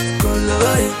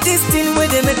 This thing where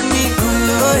they make me go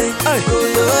away.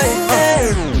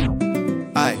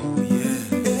 Aye.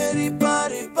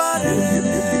 Everybody,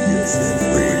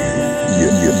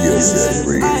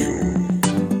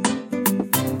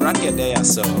 bracket there,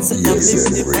 so.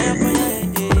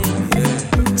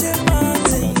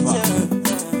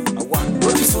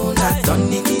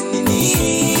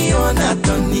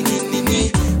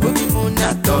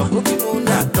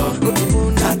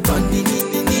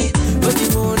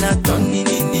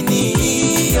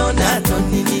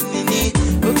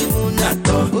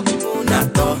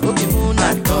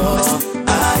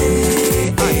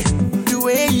 The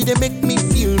way you they make me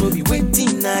feel, no be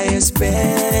waiting I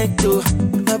expect.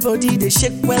 My body they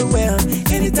shake well.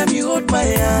 Anytime you hold my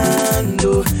hand,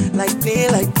 like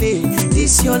play.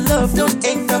 This your love don't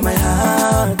enter my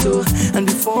heart, And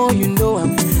before you know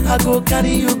I go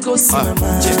carry you go see my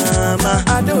mama.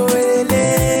 I don't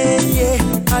really, yeah.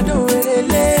 I don't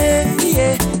really,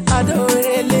 yeah. I don't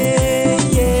really,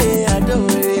 yeah. I don't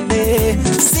really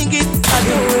sing it. I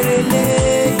don't really,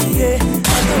 yeah.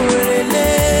 I don't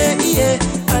really, yeah.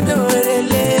 I don't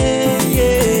really,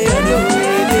 yeah. I don't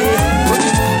really.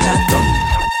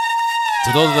 So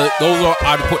those are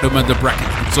I'd put them in the bracket.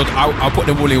 So I'll put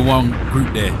them all in one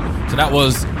group there. So that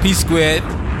was P Squared,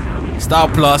 Star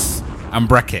Plus, and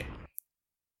Bracket.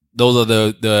 Those are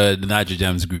the Naija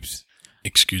Jamz groups.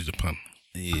 Excuse the pun.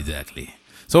 Exactly.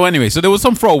 So anyway, so there was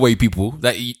some throwaway people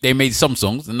that they made some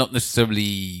songs and not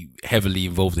necessarily heavily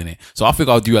involved in it. So I think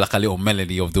I'll do like a little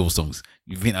melody of those songs.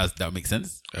 You think that makes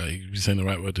sense? You're saying the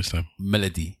right word this time.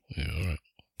 Melody. Yeah, all right.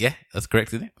 Yeah, that's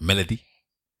correct, isn't it? Melody.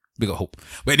 We got hope.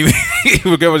 But anyway,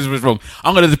 we'll get what was wrong.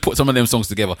 I'm going to put some of them songs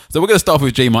together. So we're going to start off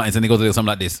with Jay Martins and it goes a little something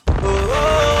like this. Everybody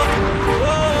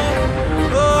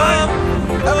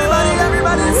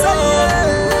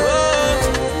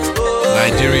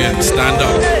Nigerian, stand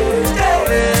up.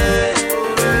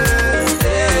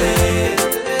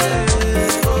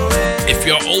 If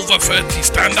you're over 30,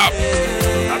 stand up.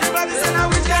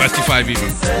 35 even.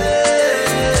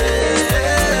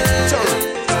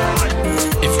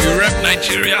 If you rep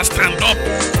Nigeria, stand up.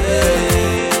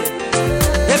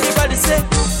 Everybody say,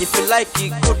 if you like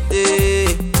it, good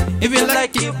day. If you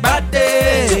like it, bad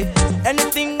day.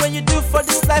 Anything when you do for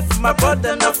this life, my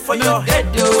brother, not for your head,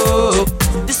 yo.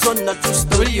 This one not true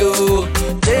story, yo.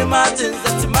 Jay Martins,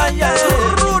 that's my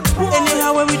yard.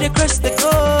 Anyhow, when we dey crash the go,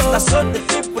 that's what the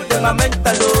people, them are mental,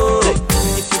 oh.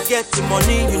 If you get the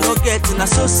money, you no get it. I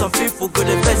saw some people go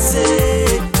the best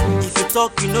say. If you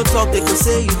talk, you no talk, they go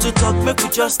say you too talk. Make we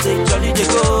just take jolly, they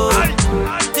go.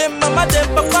 Them mama, them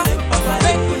papa,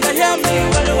 make you not hear me,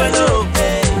 well,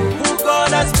 hey. Who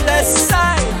God has blessed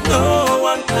side, no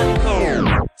one can come.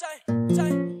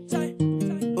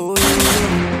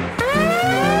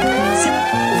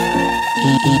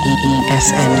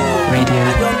 ESN Radio. I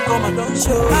don't come, I don't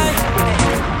show.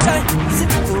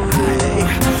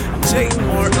 Jay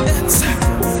Martins.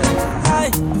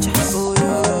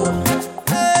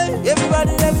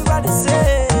 Everybody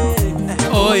say.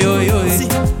 Oh, yo. See,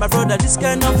 my brother, this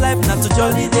kind of life, not too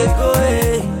jolly, they go,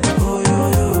 hey.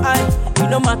 It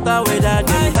no matter whether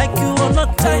they like you or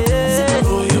not,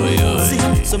 See,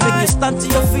 so make you stand to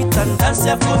your feet and dance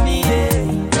here for me,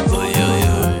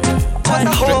 What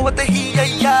the whole, what the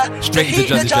he-ya-ya. Straight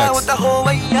into Jazzy Jacks. What the whole,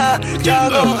 way-ya.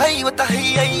 Jago, hey, what the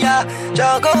he-ya-ya.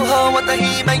 Jago, ho, what the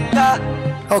he-man-ya.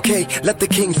 Okay, let the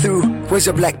king through. Where's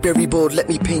your BlackBerry board? Let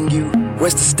me ping you.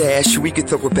 Where's the stash? We could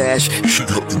throw a bash. She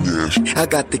got the dash. I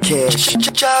got the cash.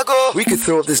 Jago. We could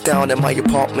throw this down at my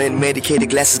apartment. Medicated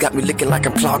glasses got me looking like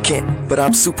I'm Clark Kent. But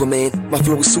I'm Superman. My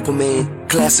flow is Superman.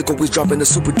 Classic always dropping a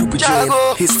super duper jam.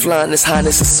 His flying, his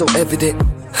highness is so evident.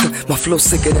 My flow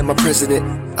sicker than my president.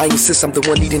 I insist I'm the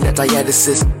one needing that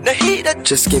dialysis.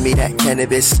 Just give me that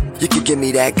cannabis. You could give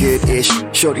me that good ish.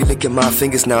 Shorty licking my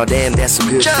fingers now, damn, that's some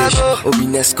good fish.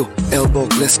 Obinesco, elbow,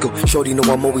 let's go. Shorty know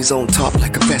I'm always on top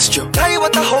like a Vestro. Hey,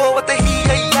 what the ho, what the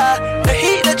he-ya-ya. The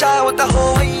he-da-ja, what the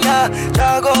ho, hey-ya.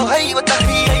 Jago, hey, what the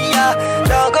he-ya-ya.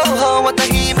 Jago, ho, what the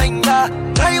he-man-ya.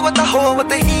 Hey, what the ho, what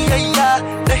the he-ya-ya.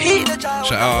 The he-da-ja.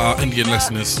 Shout out our Indian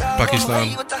listeners,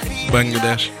 Pakistan,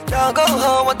 Bangladesh. Jago,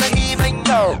 ho, what the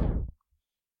he-man-ya.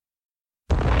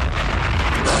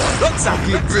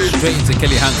 Straight into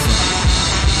Kelly Hansen.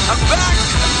 I'm back.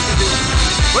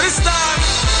 What is that?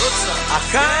 I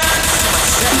can't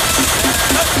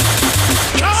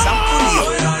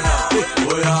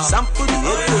sample the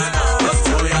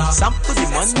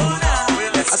money.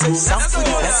 I said sample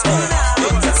the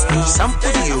pepper. Sample the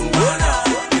you.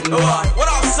 What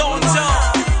up, soldier?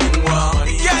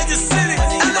 Yeah, just sit it.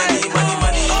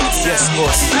 Yes,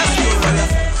 boss.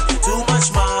 Too much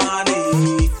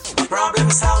money. My problem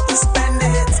is how to spend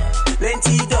it.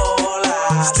 Plenty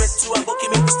dollars. Straight to a bookie,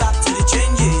 make me start to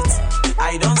change it.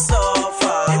 I don't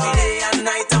suffer. Every day and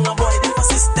night I'm avoiding for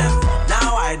system.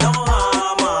 Now I don't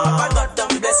harm. If I got them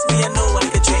bless me and no one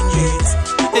can change it.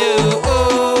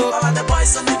 All of the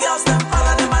boys and the girls, them all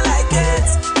of them I like it.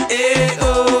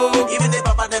 Even the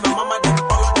papa, them and mama, them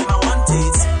all of them I want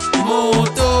it.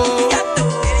 Moto. You got to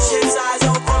any shape, size,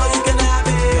 or color, you can have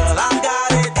it. Girl, I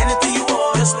got it. Anything you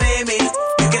want, just name it.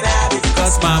 You can have it.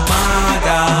 Cause my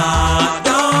mother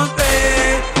don't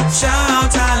pay.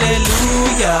 Shout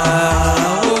hallelujah.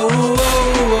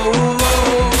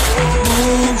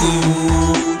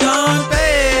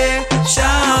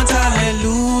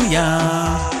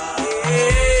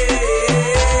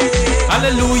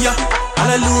 Hallelujah,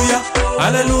 hallelujah,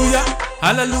 hallelujah,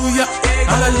 hallelujah,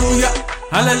 hallelujah,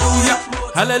 hallelujah,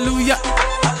 hallelujah.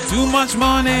 Too much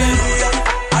money.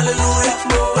 Hallelujah,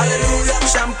 hallelujah,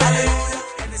 champagne.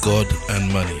 God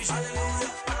and money.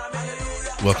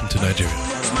 Welcome to Nigeria.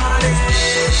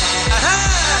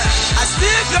 I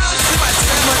still got too much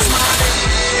money.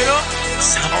 You know,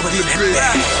 somebody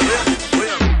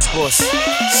boss,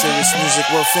 serious music,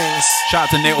 world famous. Shout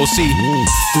out to Nate OC.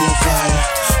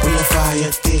 We on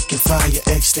fire, thick and fire,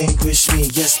 extinguish me.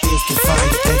 Yes, thick and fire,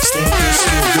 extinguish me.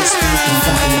 Yes, thick and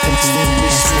fire,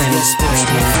 extinguish me. Yes, thick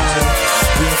and fire.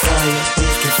 We on fire,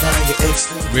 thick and fire,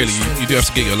 extinguish me. Really, you do have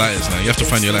to get your lighters now. You have to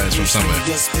find your lighters from somewhere.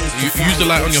 You use the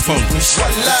light on your phone. One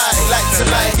light to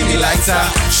light, give me lighter.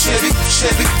 Chevy,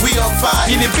 we on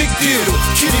fire. Give me big deal,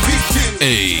 give me big deal.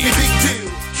 Hey. Give me big deal,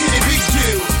 give me big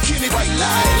deal. Give me white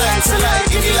light to light,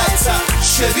 give me lighter.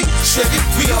 Chevy,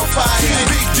 we on fire. Give me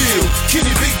big deal, give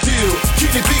me big deal.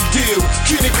 Give me big deal,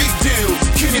 give me big deal.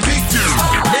 Give me big deal.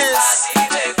 This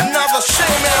another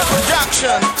Shayman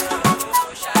production.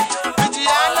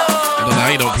 I don't know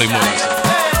how you don't play more like that.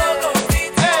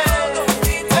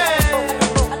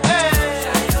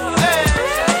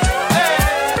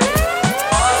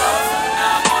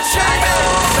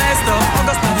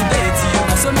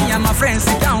 Friends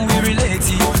sit down, we relate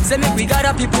to you. Say make we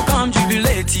gather people come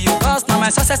jubilate to you. Cause now my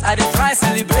success I dey try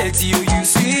celebrate to you. You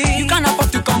see, you can't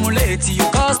afford to come late to you.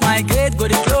 Cause my gate go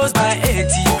dey close by 80.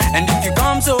 And if you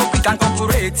come so quick and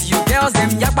cooperate to you. Girls them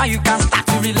yakpa you can start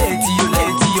to relate to you,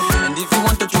 late to you. And if you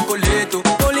want to chocolate,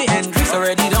 Tolly and drinks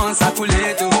already done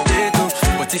circulate,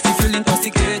 but if you feel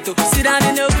intoxicated, sit down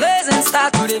in your place and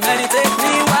start to meditate.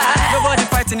 Meanwhile, nobody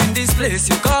fighting in this place,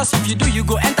 you. Cause if you do, you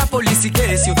go enter police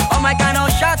case, you. All my kind of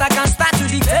shot, I can start to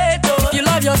dictate, oh. You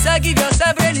love yourself, give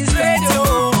yourself brain is straight,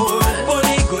 oh.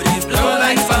 Body go dey blow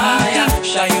like fire,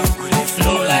 shy you go dey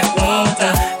flow like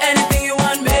water. Anything you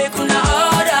want, make una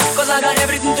order. Cause I got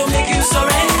everything to make you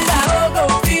surrender. Go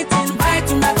fit in, buy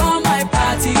to make on my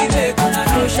party, make una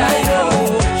no shy,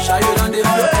 oh. Shy you down the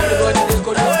floor, everybody they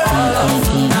go do all of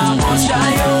now, more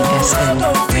shy, oh.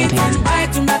 Go fit in, buy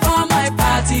to make on my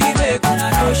party, make una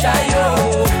no shy,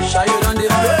 oh. Shy you down the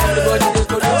floor, everybody they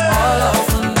go do all of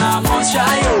now, more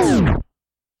shy, oh.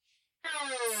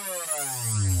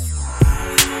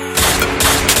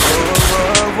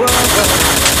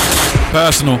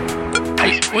 Personal.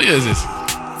 What year is this? I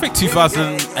think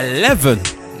 2011.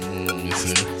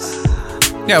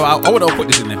 Yeah, well, I would have put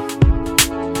this in there.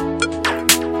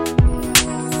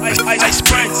 Ice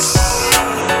Prince.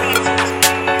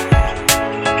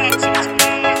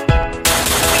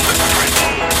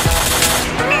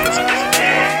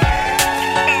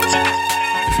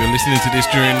 If you're listening to this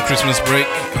during Christmas break,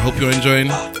 I hope you're enjoying.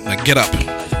 Now get up.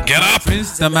 Get up.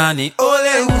 Prince the money.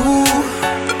 Ole woo.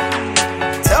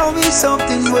 Tell me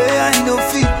something where I know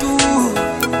fit do.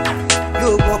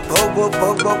 Yo,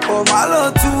 pop, my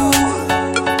love too.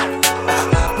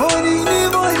 Money,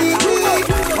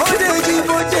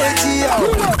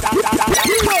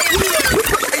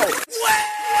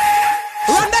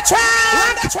 Run the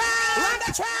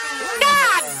track.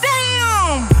 God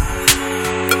damn.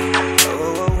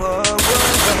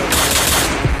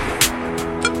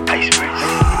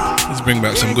 Let's bring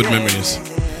back some good memories.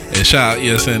 Yeah, shout out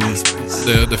ESN,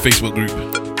 the Facebook group.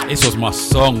 This was my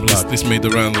song, blood. This made the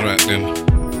round right then.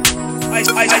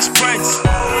 Ice Prince.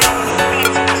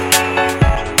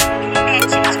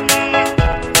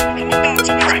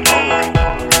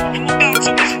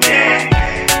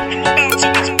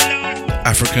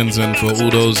 Africans and for all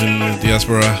those in the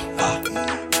diaspora,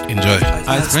 enjoy.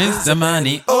 Ice Prince the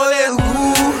money. Ole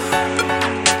woo.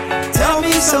 Tell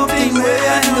me something where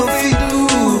I know fit do.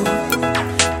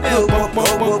 Yo, pop,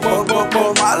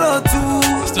 my love too.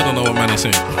 Still don't know what man is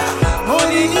saying.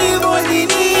 Money,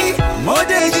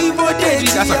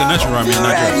 That's like a natural rhyme in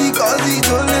Naija.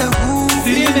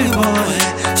 Feeling the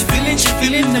boy, she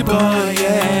feeling the boy,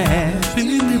 yeah.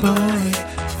 Feeling the boy,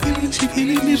 she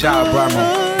feeling the boy. Shout out Bramo.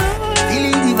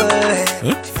 Feeling the boy.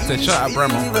 Huh? Say shout out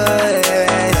Bramo.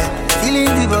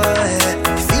 Feeling the boy,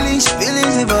 she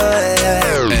feeling the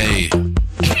boy. Hey.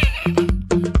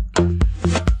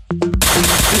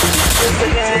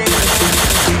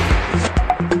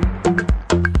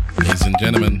 Ladies and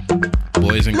gentlemen,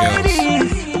 boys and girls,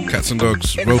 cats and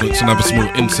dogs, rodents and other small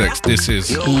insects, this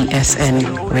is ESN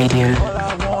Radio.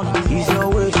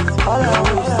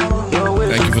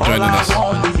 Thank you for joining us.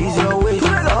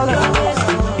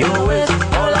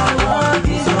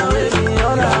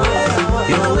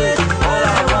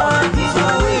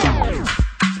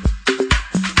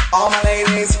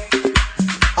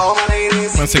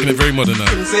 Man's taking it very modern now.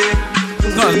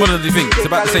 It's not as modern as you think. It's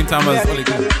about the same time as Ollie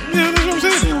Cool. Yeah, that's what I'm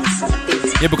saying.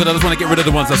 Yeah, because I just want to get rid of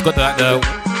the ones that's got the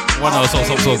one hour songs.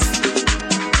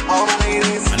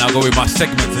 And I'll go with my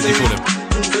segments, as you call them.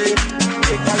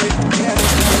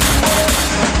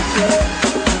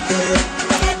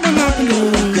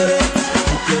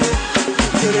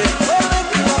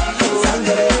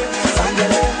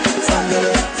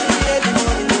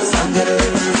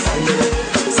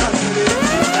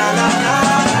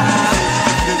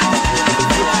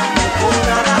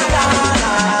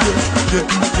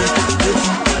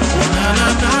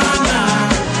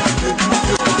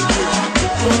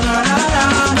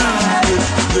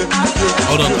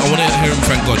 Hold on, I want to hear him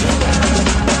thank God.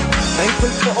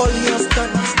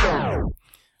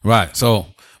 Right, so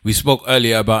we spoke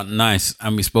earlier about Nice,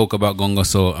 and we spoke about Gonga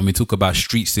Soul, and we talk about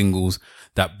street singles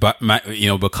that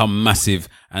become massive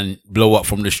and blow up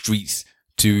from the streets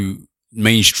to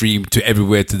mainstream to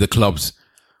everywhere to the clubs.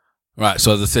 Right,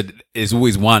 so as I said, there's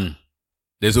always one.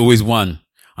 There's always one,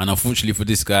 and unfortunately for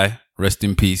this guy, rest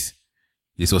in peace,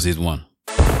 this was his one.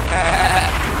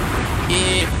 Yeah,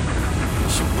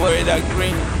 it's your boy that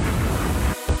green.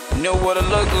 You know what it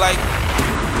look like.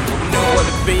 You know what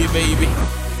it be, baby.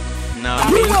 Nah,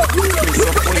 me, it's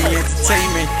so funny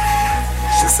entertainment.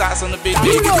 She size on the big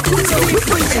baby.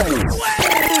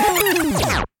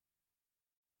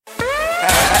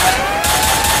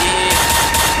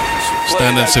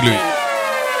 Stand and salute.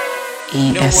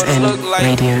 ESN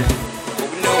Radio. You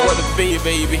know what it be,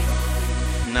 baby.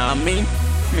 Nah, me,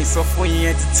 so funny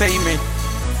entertainment.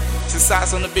 She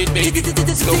size on the big baby.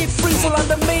 So freezer on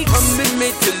the mix. I'm in me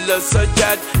to love so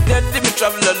jad. That let me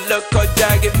travel a look or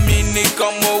jag. Give me nick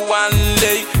on one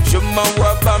leg. Show my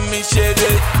work by me shade.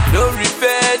 Lori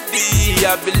Fetty,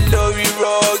 I be Lori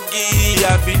Roggy.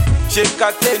 I be shake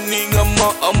out turning I'm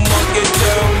get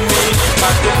tell me.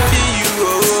 I can feel you.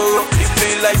 It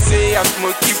feel like say I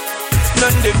smoke you.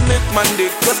 None they make man they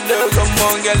color. Come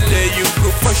on, girl, let you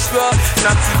go for sure.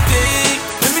 Not today.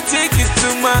 Let me take it to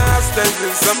my house,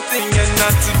 there's something and not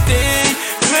today.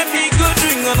 Maybe good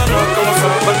ring on a knock on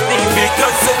something.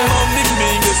 Because the mommy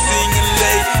me you singing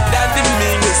late, daddy me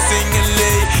you singing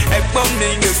late, ekbon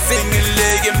me you singing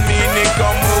late. Give me the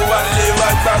come over, live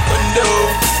at back condo.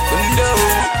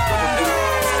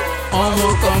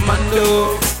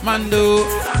 Mando.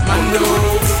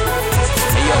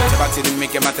 Party to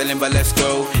make him tell him but let's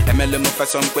go. MLM for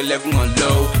some quick level on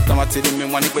low. Come to the me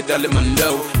one with the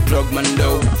Mando, drug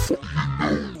Mando.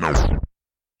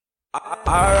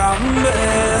 Arambe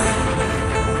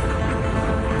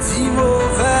Timo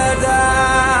Veda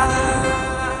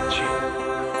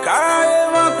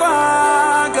Karema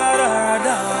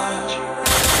Pagarada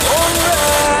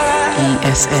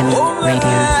ESN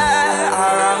Radio.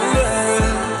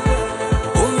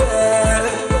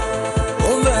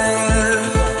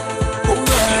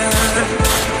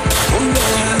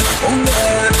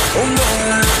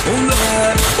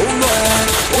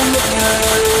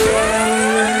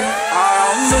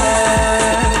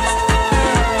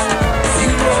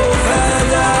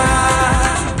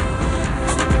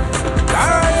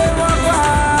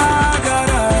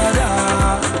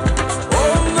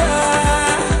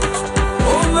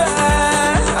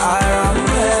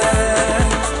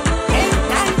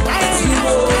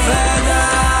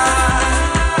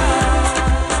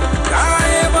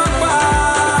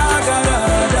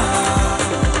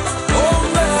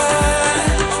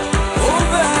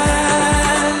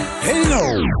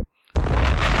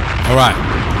 Alright,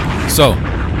 so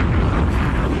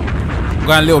I'm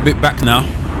going a little bit back now,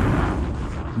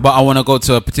 but I want to go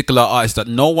to a particular artist that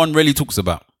no one really talks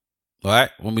about.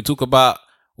 Alright, when we talk about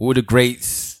all the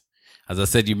greats, as I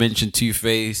said, you mentioned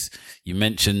Two-Face, you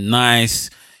mentioned Nice,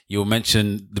 you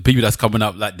mentioned the people that's coming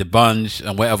up like The Bunch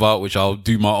and whatever, which I'll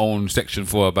do my own section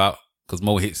for about, because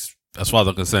Mo Hits, as far as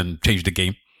I'm concerned, changed the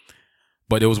game.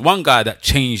 But there was one guy that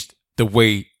changed the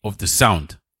way of the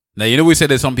sound. Now, you know, we said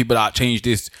there's some people that change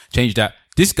this, change that.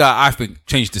 This guy, I think,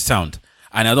 changed the sound.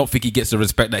 And I don't think he gets the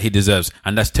respect that he deserves.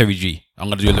 And that's Terry G. I'm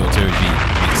going to do a little Terry G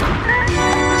mix up.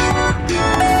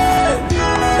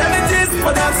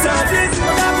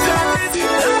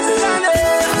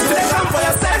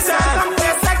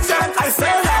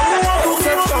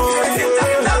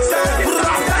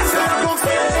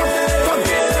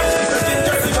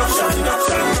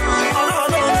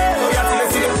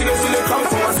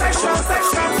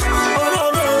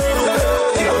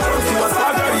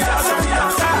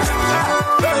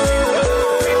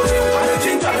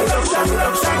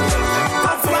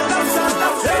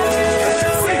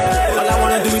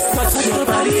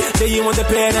 You want the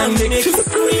pen and make you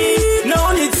scream.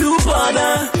 No need to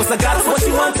bother. Cause I got what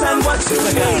you want and what you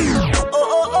got.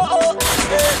 Oh.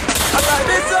 Yeah. I got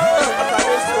this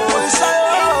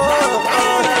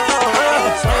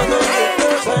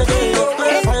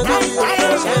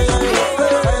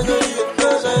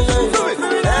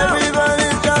Everybody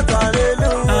just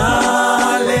hallelujah.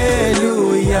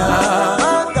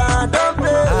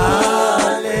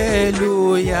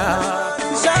 Hallelujah.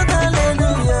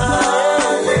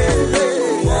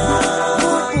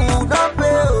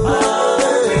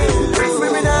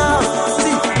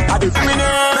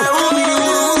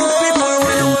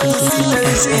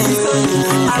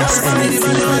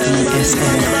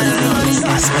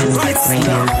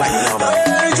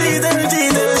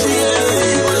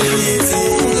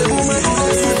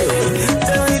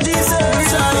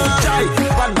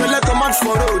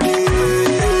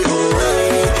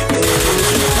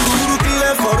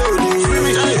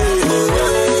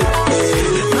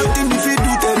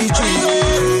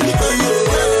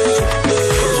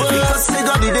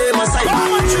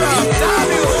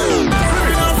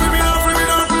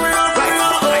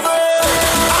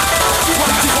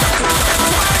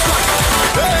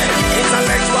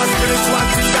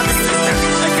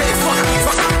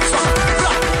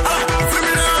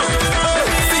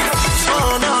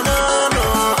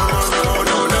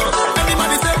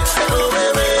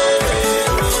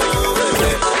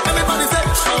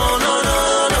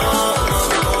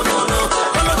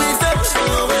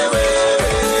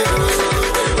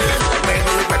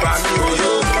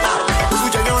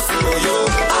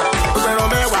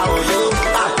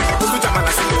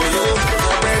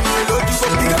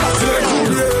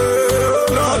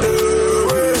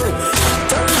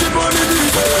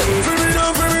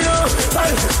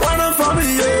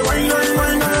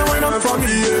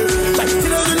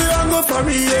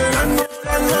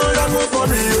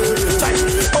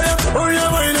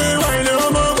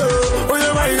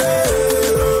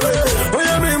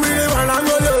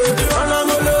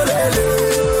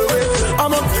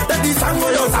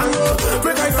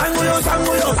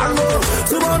 tango, yo tango.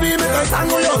 Somebody make a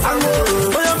tango, yo tango.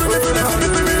 Oh, yeah, feel it.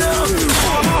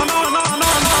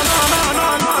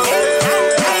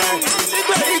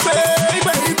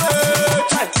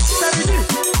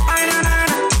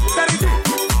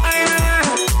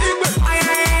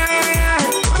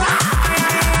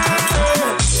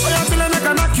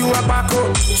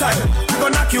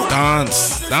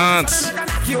 Dance.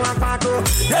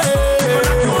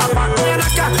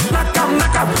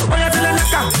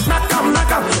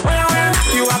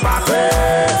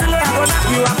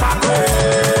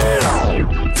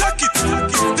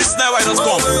 This is now I don't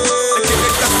come.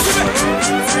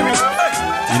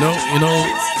 You know,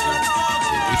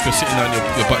 if you're sitting down,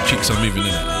 your butt cheeks are moving in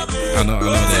it. I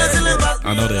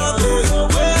know they are.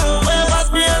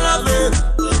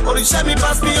 Only share me,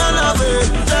 pass me your love.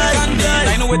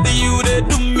 I know what you they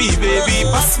do me, baby.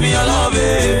 Pass me your love.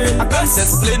 I can't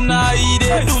explain how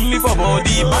they do me for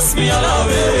body. Pass me your love.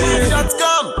 Just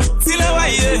come. See why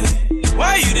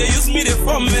you they use me they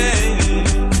form me?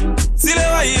 See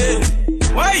why you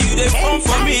they form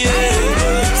for me?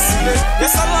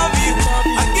 Yes, I love you.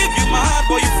 I give you my heart,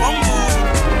 but you fumble.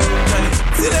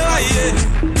 See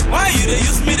why you they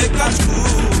use me they catch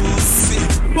goose?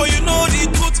 But you know the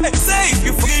truth. Say if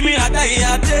you forgive me, I die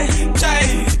a day.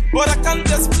 Chai, but I can't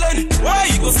explain why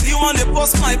you go still want to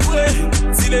post my play.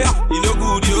 See you know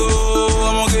good yo,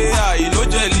 I'm okay, you know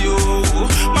jelly yo.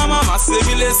 My mama say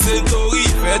me listen to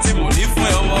it, petty money for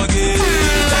your mortgage.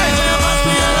 Pass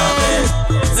me your love,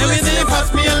 say me say pass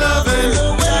me your love,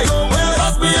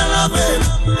 pass me your love.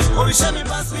 Oh, you show me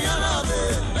pass me your love.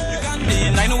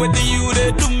 I know what you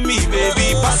they do me,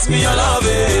 baby. Pass me your love.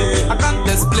 I can't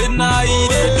explain how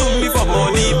they do me for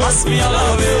body. Pass me your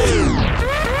love.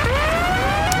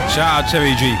 Shout out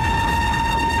Cherry G.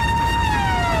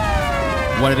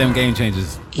 One of them game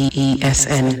changers.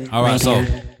 ESN. All right, Radio.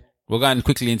 so we're going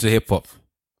quickly into hip hop.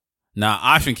 Now,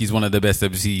 I think he's one of the best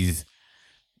MCs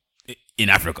in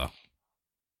Africa.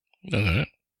 Okay.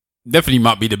 Definitely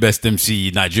might be the best MC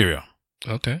in Nigeria.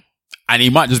 Okay. And he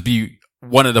might just be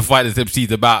one of the finest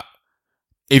MCs about,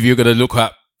 if you're going to look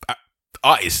at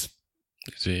artists.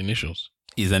 His initials.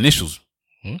 His initials.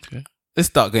 Okay. Let's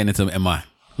start getting into MI.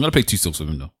 I'm going to play 2 songs with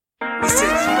him though.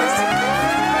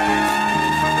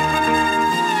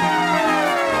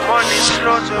 Money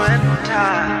slow to enter.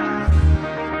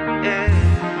 Yeah.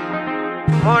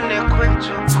 Money quick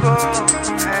to go.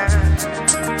 Yeah.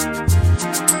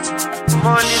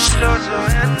 Money slow to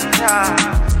enter.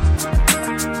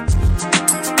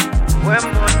 When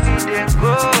money they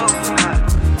go,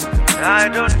 I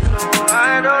don't know.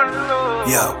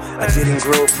 Yo, I didn't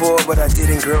grow poor, but I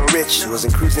didn't grow rich.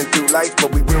 Wasn't cruising through life,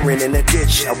 but we were in a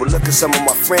ditch. I would look at some of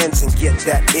my friends and get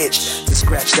that itch to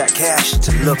scratch that cash,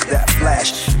 to look that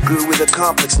flash. Grew with a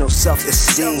complex, no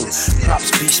self-esteem.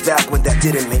 Props beast back when that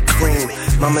didn't make cream.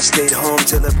 Mama stayed home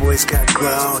till the boys got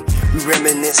grown. We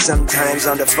reminisce sometimes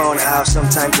on the phone, how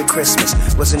sometimes at Christmas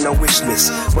wasn't no wish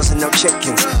list, wasn't no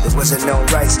chickens, there wasn't no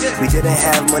rice. We didn't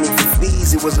have money for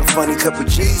fees, it was a funny couple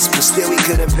G's, but still we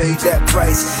couldn't pay that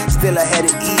price. Still I had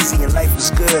it easy and life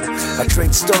was good. I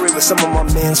trade story with some of my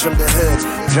mans from the hood.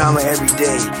 Drama every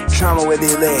day, trauma where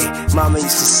they lay. Mama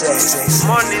used to say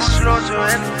money slow to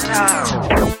enter.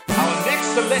 Our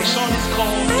next selection is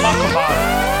called Talk About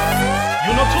It.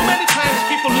 You know, too many times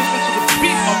people listen to the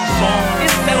beat of the song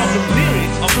instead of the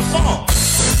lyrics of the song.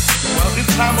 Well, this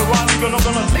time around, if you're not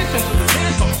gonna listen to the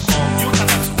lyrics of the song, you can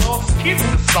as well skip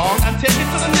the song and take it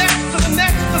to the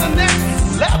next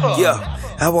level. Yo,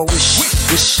 how I wish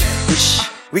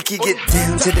we could get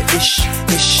down to the ish.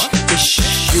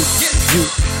 You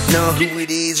know who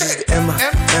it is the Emma,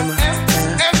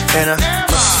 and I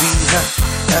must be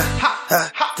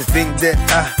to think that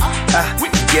I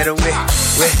get away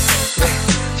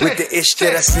with the ish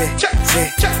that I say.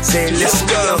 Listen,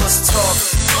 I must talk,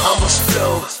 I must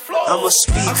flow, I must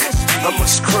speak, I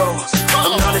must crow.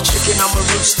 I'm not a chicken, I'm a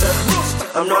rooster.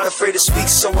 I'm not afraid to speak,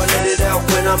 so I let it out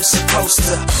when I'm supposed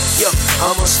to. Yo,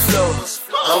 I must flow,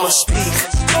 I must speak,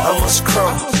 I must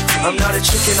crow. I'm not a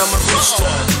chicken, I'm a rooster.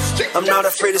 I'm not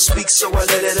afraid to speak, so I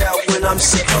let it out when I'm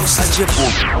supposed to.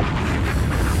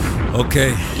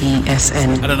 Okay.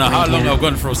 ESN. I don't know how long I've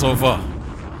gone for so far,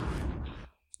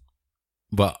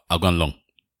 but I've gone long.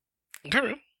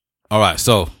 Carry on. All right,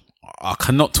 so I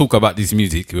cannot talk about this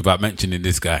music without mentioning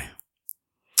this guy.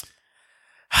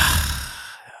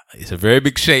 It's a very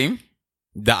big shame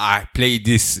that I play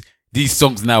these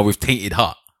songs now with tainted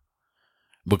heart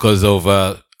because of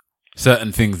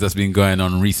certain things that's been going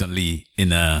on recently in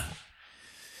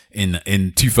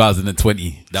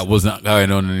 2020 that wasn't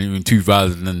going on in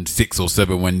 2006 or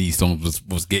 7 when these songs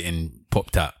was getting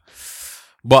popped out.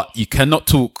 But you cannot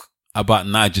talk about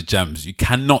Naija Jamz. You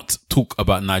cannot talk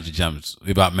about Naija Jamz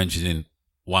without mentioning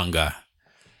one guy,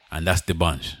 and that's the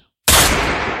bunch.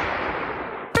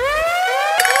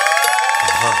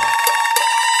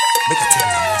 Make I tell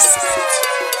you one secret.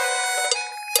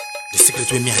 The secret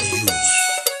with me I use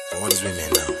for all these women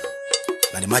now.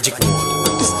 Now the magic word.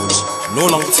 No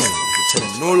long thing. You tell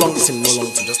them no long thing,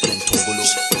 just tell them Tongolo.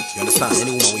 You understand?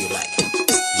 Any woman where you like.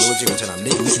 You know tell them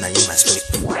making I hear my story.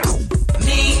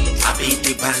 Me, I be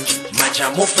the band. My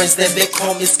jamo friends then they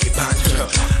call me Skiban.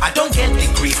 I don't get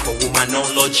degree for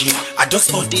womanology. I just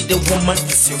study the woman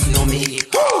physiognomy.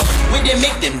 When they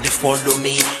make them, they follow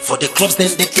me. For the clubs,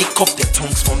 then they take off their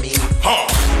tongues for me.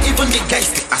 Even the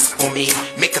guys, they ask for me.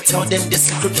 Make I tell them the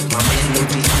secret of my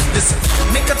melody. Listen,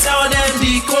 make I tell them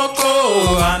the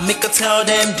coco. Make I tell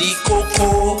them the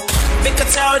coco. Make I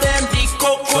tell them the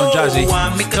coco.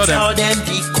 Make I tell them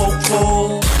the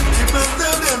coco.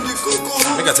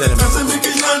 Make I tell them the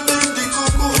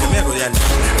coco.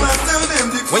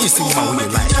 When you see woman who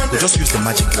you like, you just use the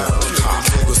magic word.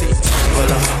 Go say it.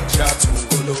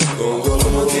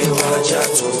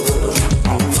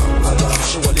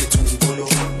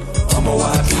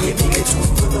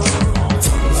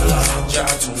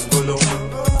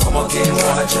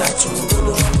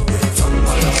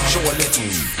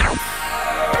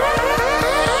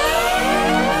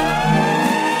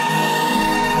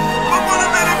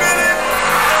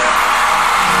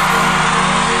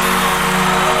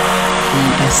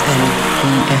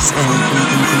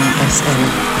 ESN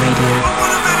Radio.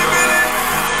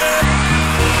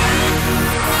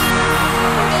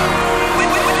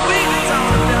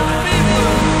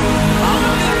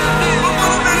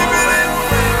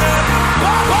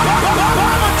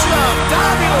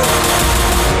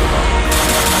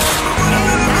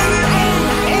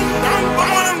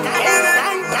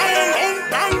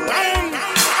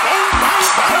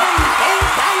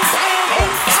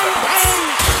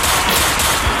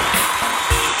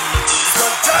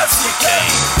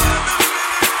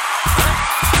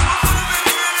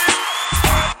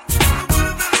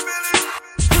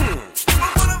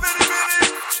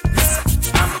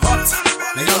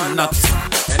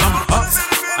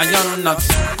 And you're not.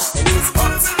 And he's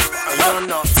hot, and you're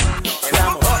not. And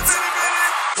I'm hot.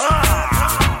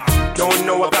 Don't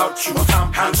know about you, I'm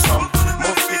handsome.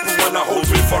 Most people wanna hold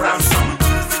me for ransom.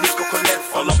 This coconut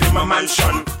fall up in my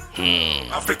mansion.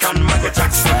 African Michael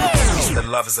Jackson. The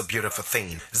love is a beautiful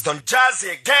thing. It's done jazzy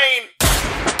again.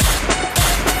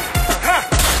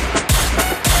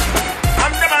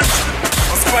 I'm the man.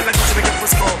 What's going on to make it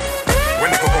first call? When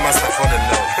the Coco Master fall in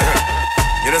love.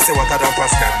 You don't say what I don't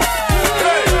pass can.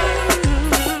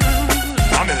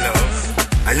 I'm in love.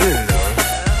 Are you in love?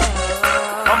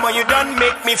 Mama, you don't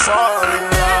make me fall in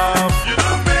love. You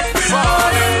don't make me fall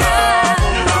in love.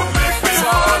 You don't make me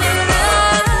fall in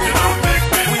love. You don't make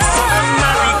me fall in love. We fall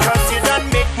married cause you don't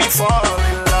make me fall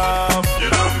in love. You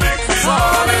don't make me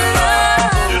fall in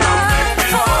love. You don't make me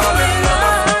fall in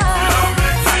love. You don't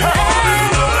make me fall in love.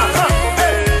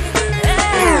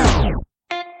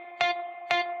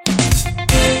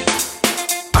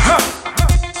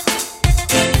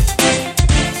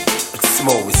 It's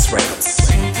small with friends.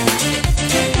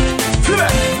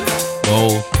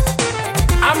 Oh.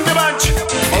 I'm the bunch.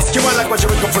 Ask you like what you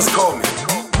wake up first call me.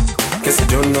 Guess you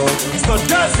don't know. It's not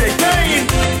just again.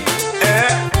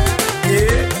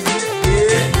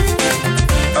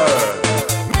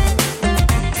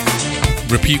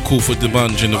 Repeat call for the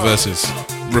bunch in the verses.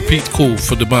 Repeat call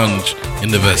for the bunch in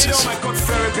the verses. I got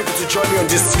very people to join me on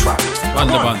this track. On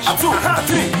the bunch. 2, 3,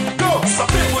 go. Some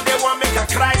people they want make a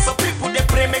cry. Some people they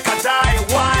pray make a die.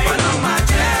 Why?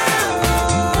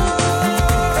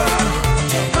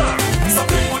 Some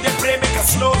people they pray make a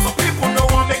slow. Some people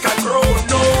don't want make a grow.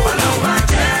 No.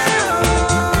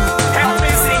 Help me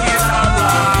sing it out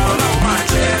loud. Hello my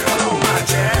jack. Hello my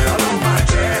jack. Hello my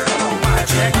jack. Hello my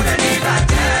jack.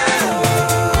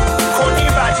 Koni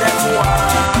ba jack. Hello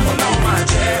my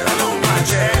jack. Hello my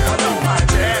jack. Hello my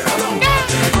jack. Hello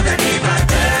my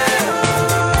jack.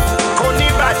 Koni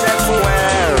ba jack.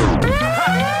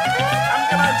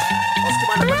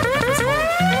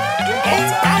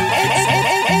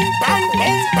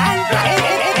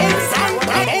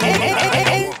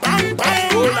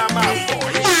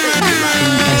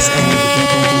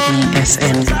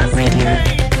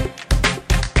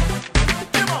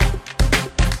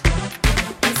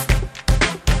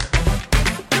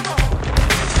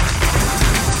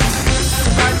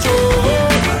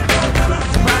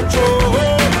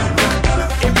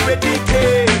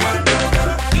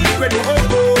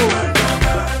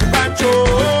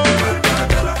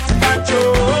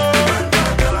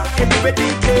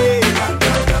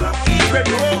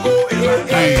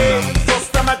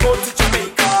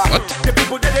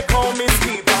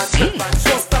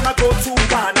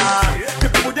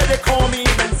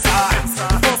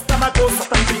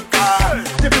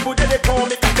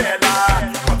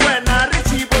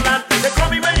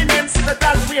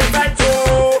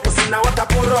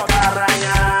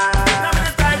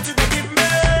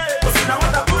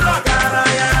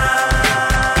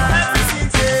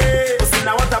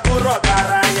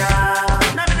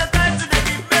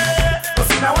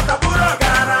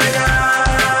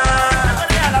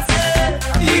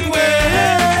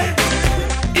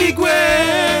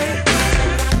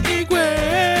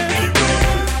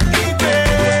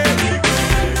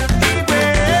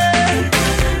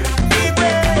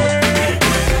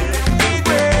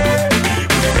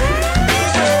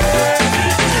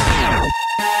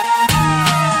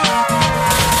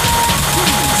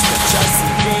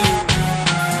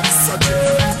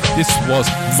 This was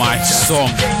my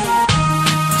song.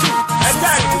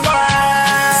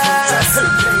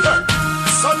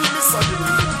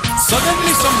 Suddenly.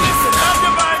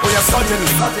 Oh yeah,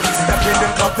 suddenly. Step in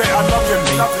the club, they are loving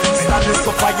me. Stand this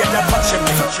so fire, they're touching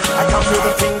me. I can feel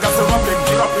the fingers rubbing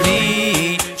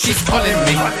me. She's calling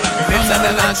me.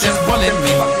 And she's calling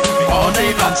me. All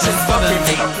day long she's calling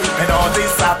me. And all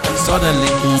this happens suddenly.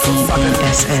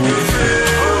 ESN.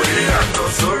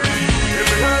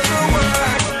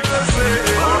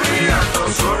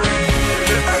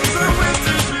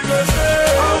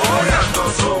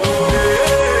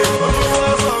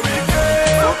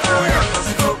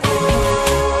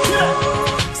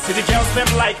 See the girls them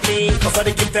like me, cause I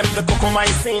give them the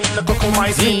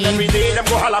cocomycin, every day them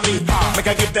go holla me. Make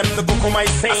I give them the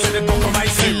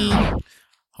cocomycin,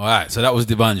 Alright, so that was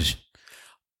the bunch.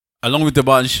 Along with the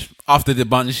bunch, after the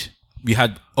bunch, we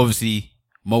had obviously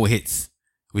Mo Hits,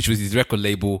 which was his record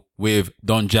label with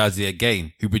Don Jazzy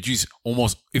again, who produced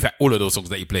almost, in fact, all of those songs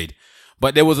that he played.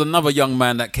 But there was another young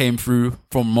man that came through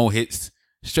from Mo Hits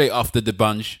straight after the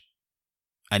bunch,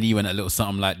 and he went a little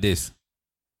something like this.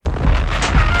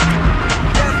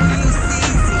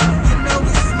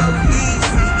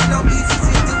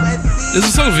 There's a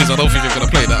song of his I don't think they're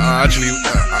gonna play that I actually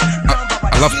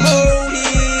I love it.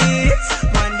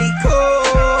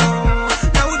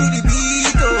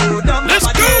 Let's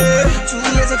go! 2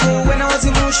 years ago when I was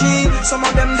in Moshi, some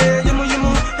of them there, you me see,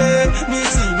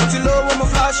 me too low, I'm a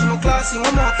flash, I'm a classy, I'm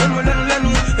a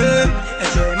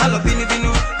enjoy my love,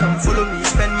 come follow me,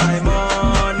 spend my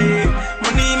money,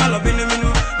 my love,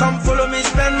 come follow me,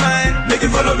 spend mine, make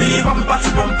it follow me, bumper to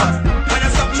bumper. When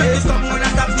I stop, make it stop, when I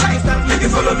stop, try stop, make it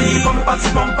follow me, bumper to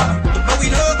bumper. But we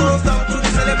know go down to the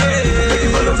celebrate, make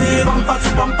it follow me, bumper to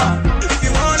bumper. If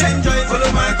you want to enjoy,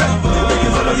 follow my convo, make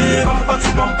it follow me, bumper to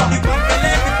bumper. You want to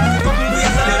let people come and we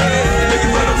celebrate, make it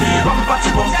follow me, bumper to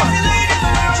bumper.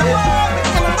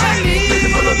 Make it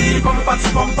follow me, bumper to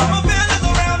bumper.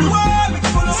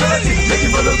 Make it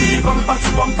follow me, bumper to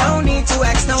bumper. Don't need to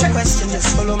ask no question,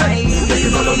 just follow my lead. Make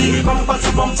it follow me, bumper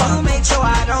to bumper. To make sure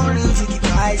I don't lose you, keep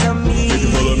your eyes on me.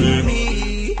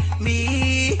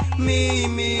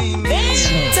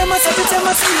 Tell me,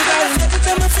 see you, darling.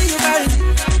 Tell me, see you, darling.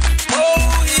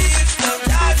 Oh, it's no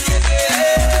daddy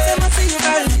again. Tell me, see you,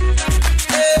 darling.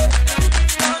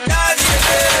 No daddy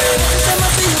again. Tell me,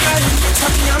 see you, darling.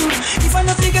 If I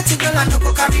don't forget to girl, I no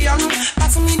go carry on.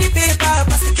 Pass me the paper,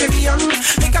 pass the carry on.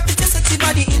 Make a picture sexy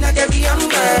body in a dairy young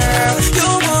girl.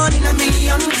 You're one in a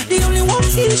million. The only one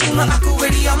fish in my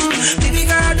aquarium. Baby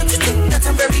girl, don't you think that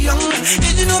I'm very young?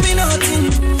 Did you know me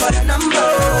nothing but a number?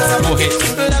 I'm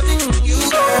people loving you,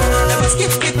 girl. Never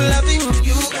skip people loving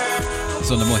you, girl.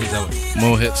 It's on the Mo Hits album.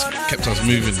 Mo Hits kept us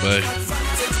moving, boy.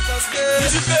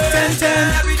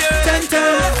 10-10,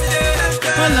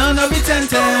 10-10. Well, no, be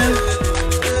 10-10.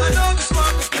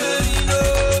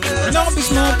 Don't be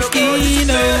smart,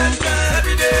 Pekino.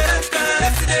 Every day,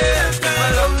 my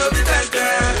love no be 10-10.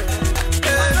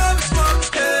 Don't be smart,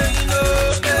 Pekino.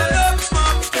 Don't be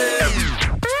smart, Pekino.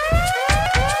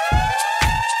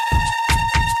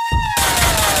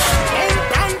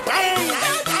 Bang, bang, bang.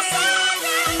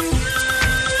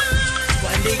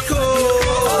 When they go,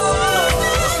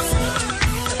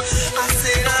 I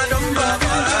say I don't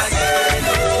baba again,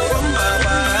 don't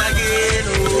baba again,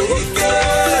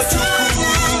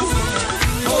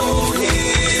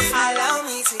 Allow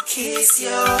me to kiss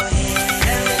your hand.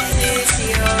 Let me kiss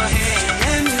your hand.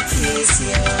 Let me kiss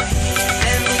your hand.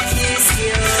 Let me kiss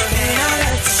your hand. I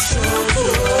like to stroke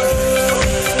your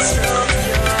hand. Stroke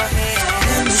your hand.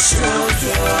 Let me stroke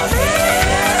your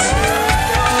hand.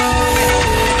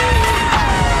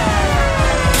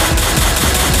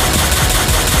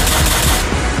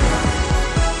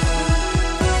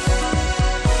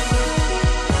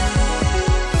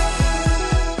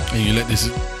 And you let this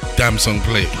damn song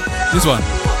play. This one,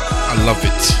 I love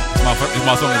it. It's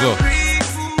my song as well.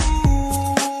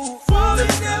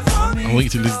 I want you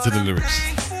to listen to the lyrics.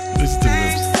 Listen to the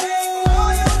lyrics.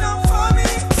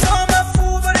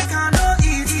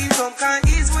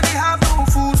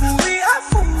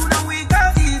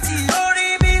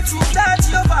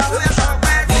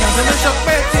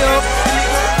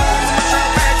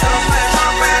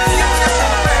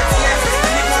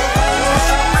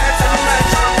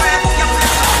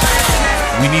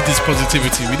 We need this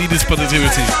positivity. We need this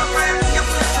positivity.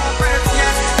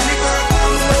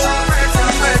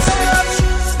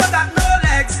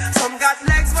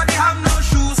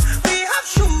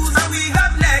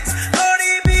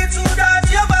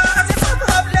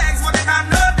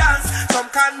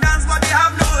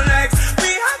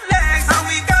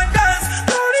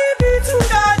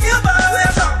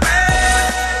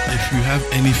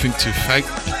 anything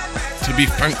to be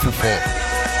thankful for.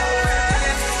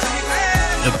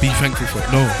 Be thankful for.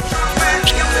 No.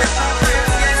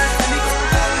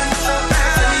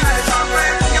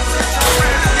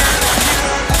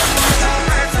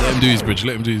 Let him do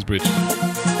his bridge.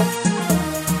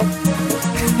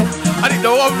 I didn't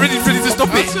know. I'm ready to stop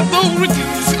it. I said, no, Ricky.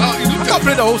 I can't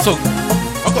play the whole song.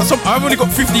 I've only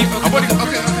got 50.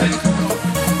 Okay.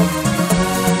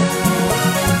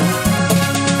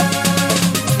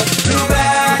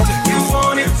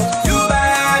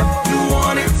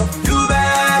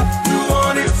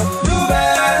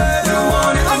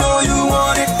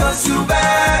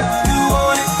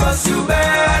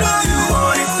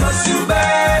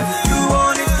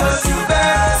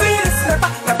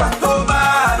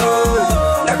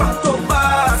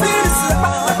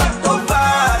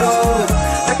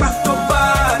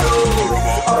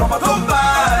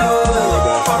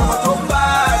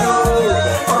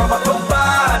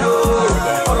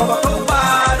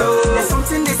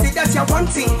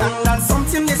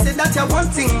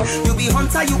 You be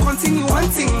hunter, you continue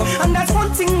hunting, and that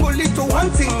one thing will lead to one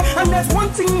thing, and that one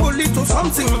thing will lead to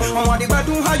something. And what they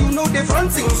do, how you know they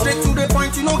fronting, straight to the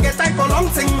point, you know get time for long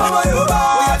thing. How you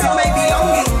may be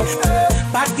longing.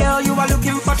 Bad girl, you are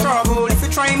looking for trouble. If you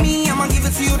try me, I'ma give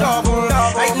it to you double.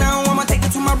 Right now, I'ma take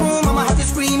it to my room, I'ma have you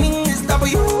screaming, it's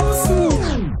W.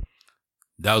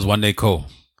 That was One Day Cole.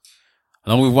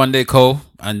 Along with One Day Cole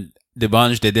and the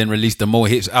bunch, they then released the More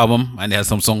Hits album, and they had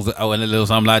some songs out and a little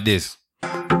something like this.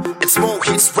 It's More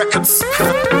Hits Records.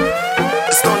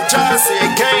 It's Don Jazzy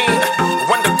again.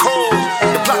 When the cold,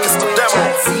 the blackest of demo.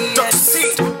 Dr.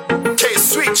 C,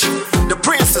 K-Switch, the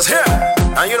prince is here.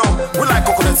 And you know, we like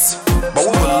coconuts, but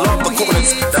we will love the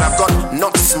coconuts that I've got.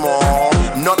 Not small,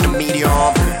 not the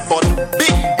medium, but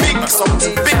big,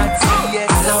 something big. I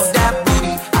love that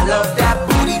booty, I love that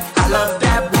booty, I love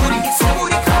that booty. It's a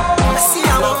booty call. See,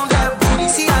 I want that booty.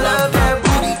 See, I love that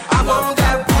booty. I want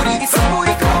that booty. It's a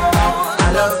booty call.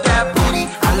 I love that booty.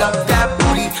 I love that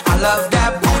booty. I love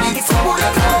that booty. It's a booty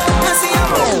call. See, I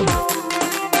want.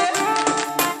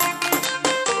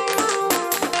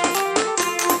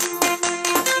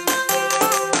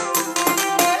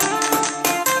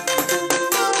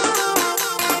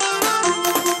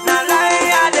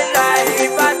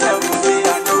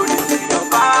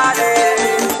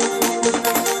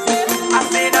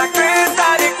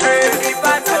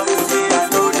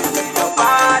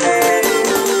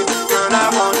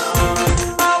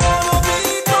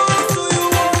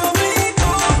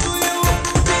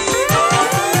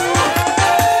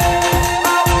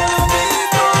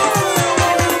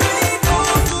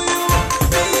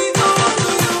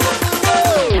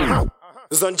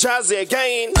 It's on Jazzy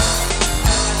again.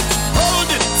 Hold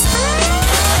it.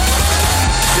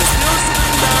 This music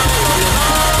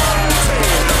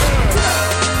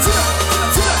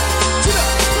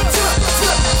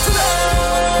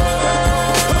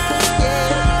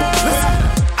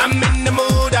I'm in the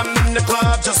mood, I'm in the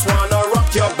club, just wanna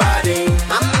rock your body.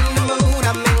 I'm in the mood,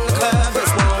 I'm in the club,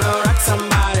 just wanna rock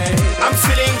somebody. I'm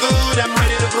feeling good, I'm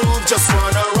ready to groove, just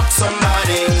wanna rock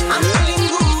somebody. I'm feeling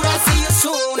good, I see you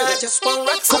soon, I just wanna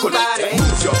rock somebody.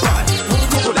 Move your body, move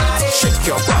your body, shake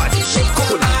your body, shake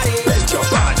your body, bend your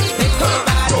body,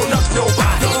 don't knock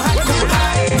nobody.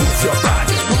 Move your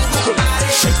body, move your body,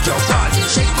 shake your body,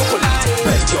 shake your body,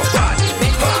 bend your body,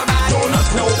 don't knock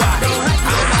nobody.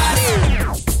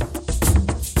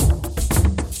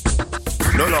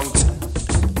 No long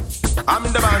I'm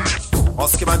in the bunch.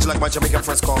 Oscar bunch like my Jamaican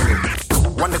friends call me.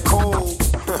 When the cold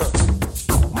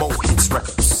More Hits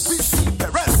Records.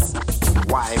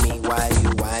 Why me, why you,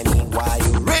 why me, why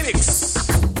you? Remix.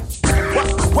 Why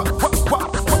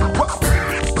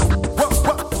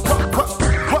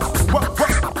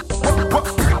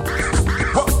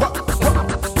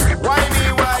me,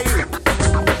 why you?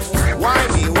 Why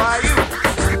me, why you?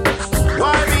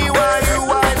 Why me, why you,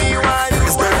 why me, why you?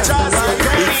 It's the Jazzy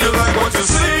again. If you like what you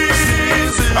see,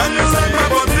 and you like my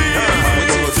body,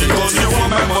 because you want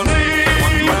my money,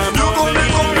 you gonna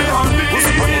call me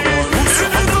honey.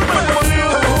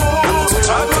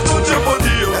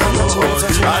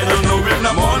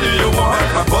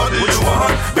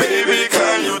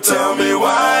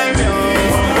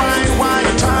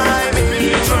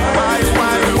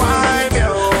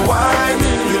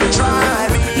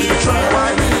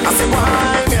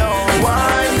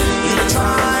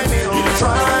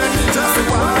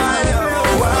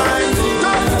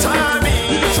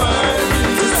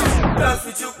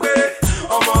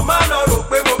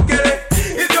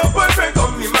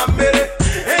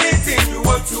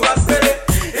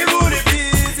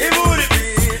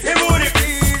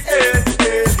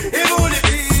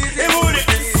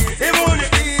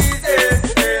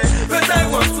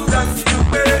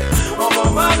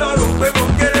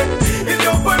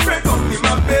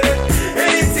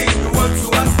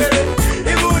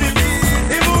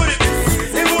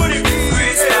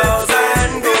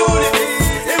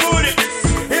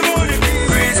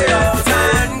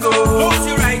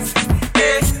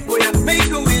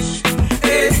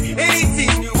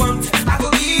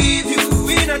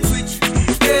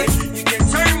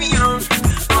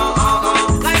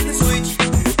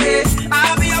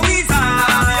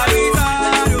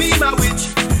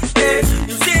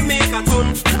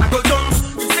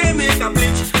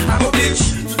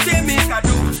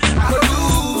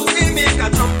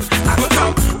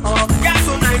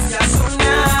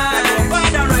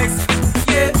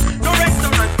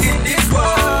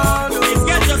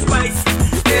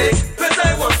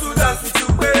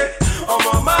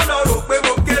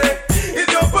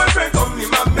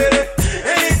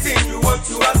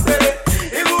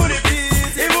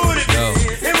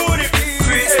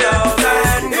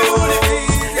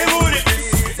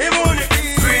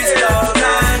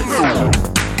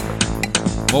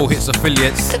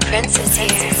 affiliates. The Prince is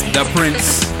here. The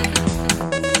Prince.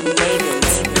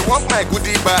 They want my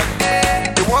goodie bag.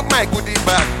 They want my goodie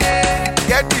bag.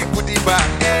 Get the goodie bag.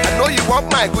 I know you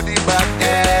want my goodie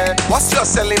bag. What's your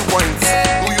selling point?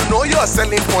 Do you know your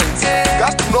selling point? You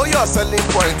got to know your selling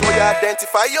point. Oh, you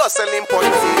identify your selling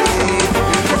point.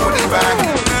 Goodie bag.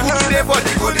 Goodie day for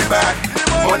the goodie bag.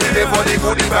 Money day for the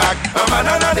goodie bag. A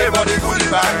banana day for the goodie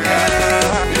bag.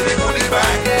 The goodie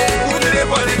bag. Goodie day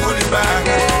for the goodie bag.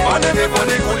 Money day for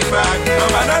the goodie bag. A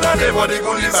banana day for the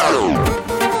goodie bag.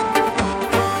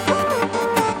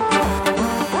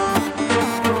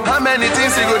 How many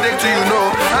things you go take to you know?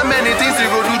 How many things you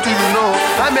go do to you know?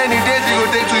 How many days you go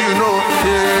take to you know?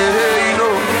 Yeah, you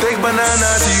know. Take banana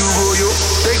till you go yo.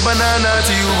 Take banana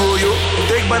till you go yo.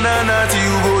 Take banana till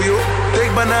you go yo.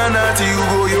 Take banana till you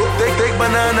go yo. Take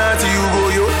banana till you go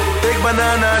yo. Take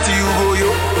banana till you go yo.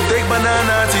 Take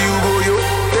banana till you go yo.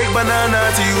 Take banana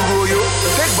till you go yo.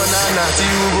 Take banana till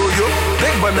you go yo.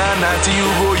 Take banana till you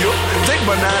go yo. Take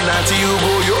banana till you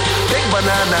go yo. Take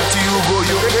banana till you go yo.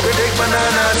 Take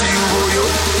banana till you go yo.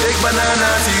 Take banana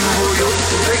till you go yo.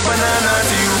 Take banana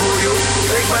till you go yo.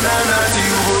 Take banana till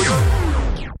you go yo.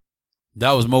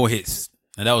 That was more hits.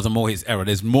 And that was a more hits era.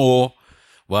 There's more.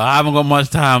 Well, I haven't got much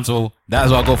time, so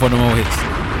that's why I go for the more hits.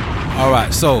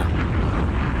 Alright, so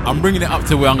I'm bringing it up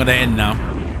to where I'm going to end now.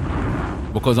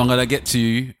 Because I'm going to get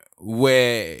to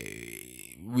where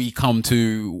we come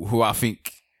to who I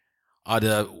think are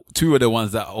the two of the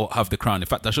ones that have the crown. In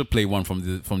fact, I should play one from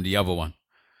the other one.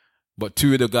 But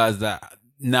two of the guys that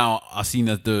now are seen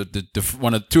as two of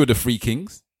the three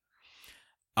kings.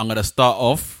 I'm going to start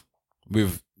off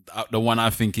with the one I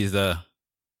think is the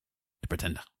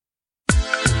Pretender.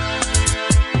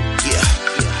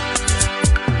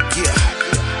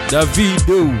 The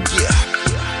Voodoo.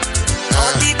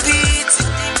 On the beat.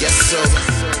 Yes, sir.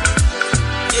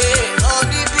 Yeah, on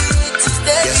the beat.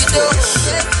 Yes, sir.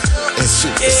 And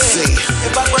Super C.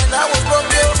 Back when I was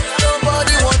broke,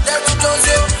 nobody wanted to close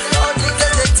you. All the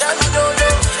girls they tell me no,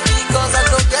 because I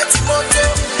don't get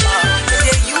moto.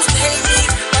 They used to hate me,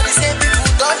 but the same people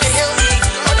don't they help me.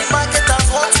 All the marketers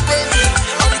want to pay me.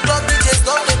 All the club DJs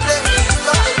don't they play me.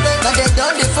 Now they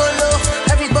don't they follow.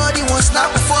 Everybody wants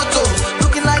snap a photo.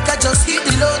 Like I just hit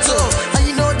the lotto. And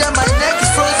you know that my neck is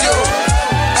frozen.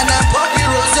 And I'm popping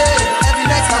rosé. Every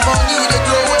night my money they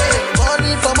throw away.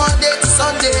 Money from Monday to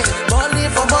Sunday. Money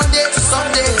from Monday to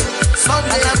Sunday.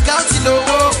 And I'm counting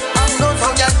over. I'm known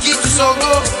from Yankee to Songo.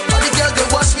 All the girls they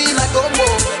watch me like Omo.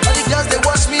 All the girls they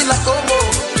watch me like Omo.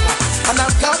 And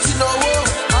I'm counting over.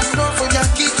 I'm known from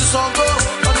Yankee to Songo.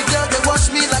 All the girls they watch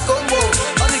me like Omo.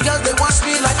 All the girls they watch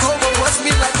me like Omo. Watch me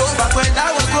like Omo. But when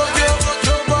I was broke,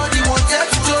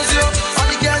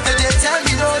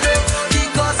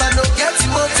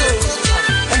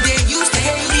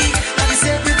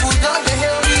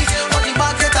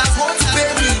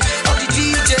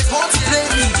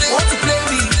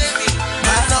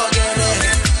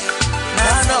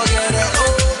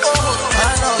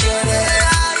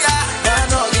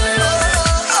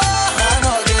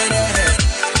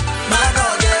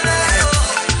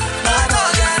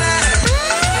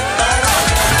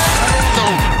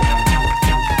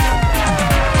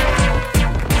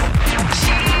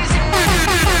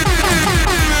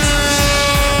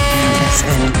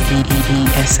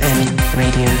 ESN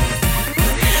Radio.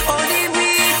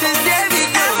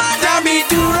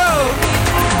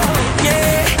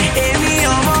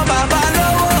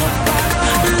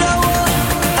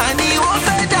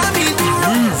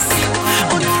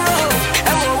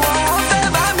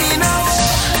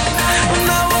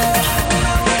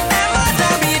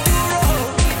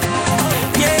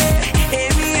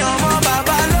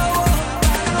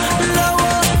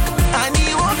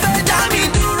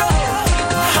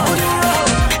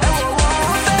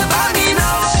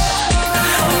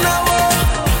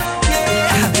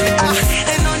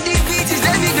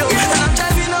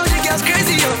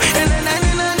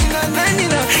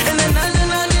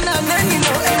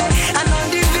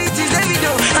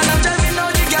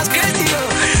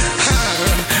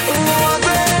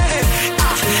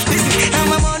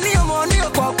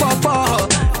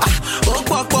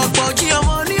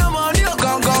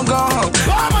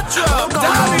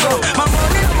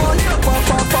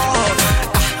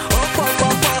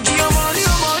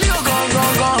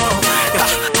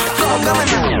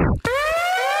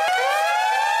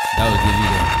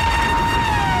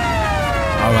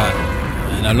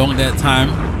 Along that time,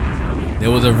 there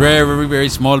was a very, very, very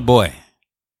small boy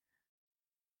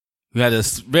who had a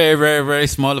very, very, very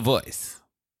small voice,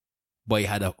 but he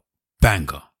had a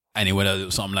banger, and he went out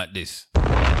with something like this.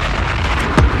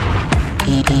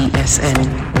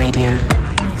 ESN Radio.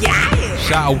 Yeah.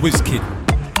 Shout out WizKid.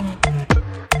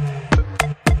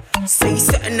 Say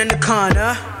sitting in the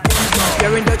corner.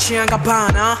 You're in Dolce and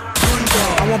Gabbana.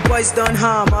 Our boys done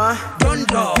hammer.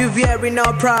 You wearing no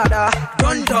Prada.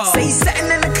 Say sitting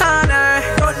in the corner.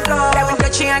 You're in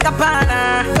Dolce and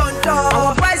Gabbana.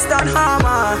 Our boys done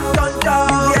hammer.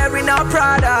 You wearing no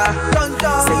Prada.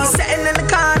 Say sitting in the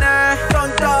corner.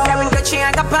 You're in Dolce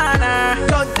and Gabbana.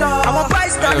 Our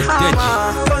boys done hammer.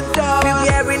 You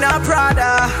wearing no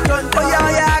Prada. Oh yeah,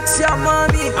 yeah, ask your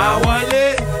mommy. I want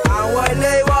it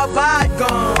what bad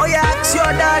gun. Oh yeah, ask your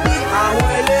daddy. I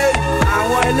want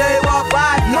it what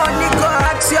bad money go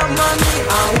ask your mommy.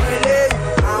 I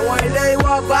want it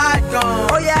what bad gun.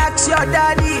 Oh yeah, ask your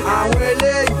daddy. I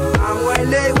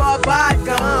want it what bad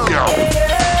gun. Yeah.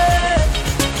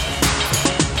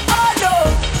 Oh no.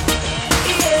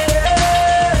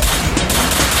 Yeah.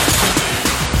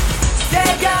 Say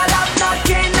girl, I'm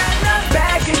knocking and I'm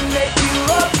begging, make you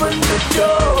open the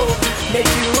door. Make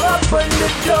you open the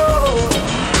door.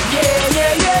 Yeah,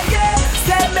 yeah, yeah, yeah.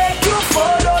 Say make you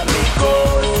follow me, go.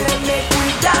 Say make we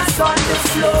dance on the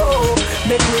floor.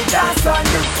 Make we dance on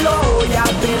the floor.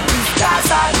 Yeah, baby,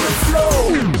 dance on the floor.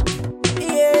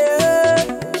 Yeah.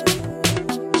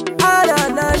 Ah, na,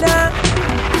 na, na.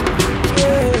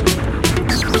 Yeah.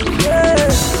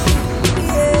 Yeah.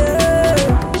 Yeah.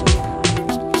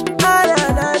 Ah, na,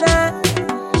 na, na.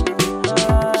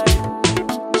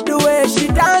 The way she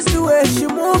dance, the way she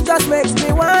move, just makes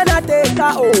me wanna take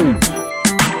her home.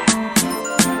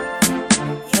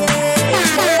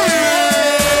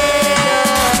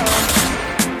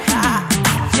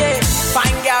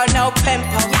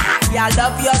 Yeah, I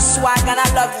love your swag and I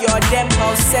love your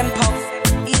demo, simple.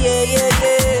 Yeah, yeah,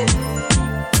 yeah.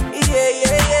 Yeah,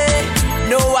 yeah, yeah.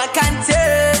 No one can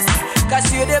taste, cause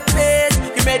you're the best.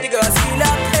 You made the girls feel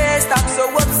obsessed. I'm so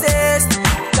obsessed.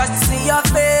 Just to see your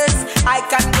face, I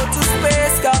can go to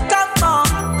space. Girl, come on,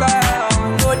 girl,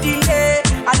 no delay.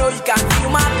 I know you can feel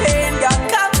my pain. Girl,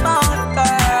 come on,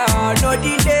 girl, no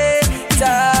delay.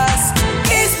 Just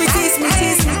kiss me, kiss me,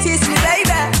 kiss me, kiss me,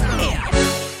 baby.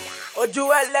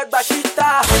 Ojuel like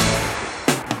Bashita.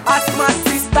 Ask my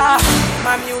sister.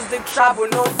 My music travel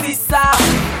no visa.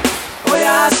 Oh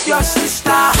yeah, ask your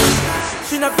sister.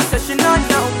 She never say she not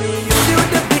know me. You feel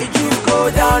the beat, you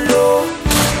go down low.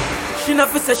 She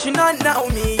never say she not know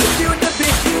me. You feel the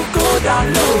beat, you go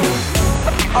down low.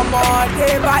 I'm all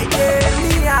day by day.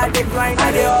 Me and the grind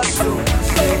and the hustle.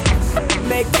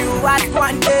 Make you ask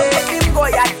one day. Him go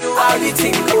at you how the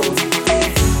thing go.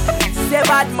 Say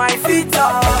bad my feet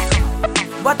up.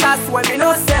 But that's when we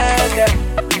no send them.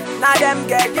 Now them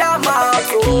get their mouth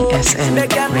oh. ESN Make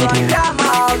them Radio. run their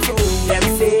mouth oh. Them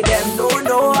say them don't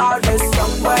know how this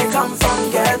young boy come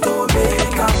from ghetto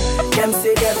Jamaica. Them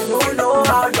say them don't know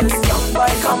how this young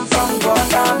boy come from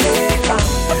Jamaica.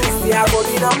 See I go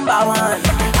the number one.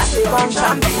 I say one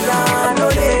champion, no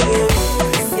lady.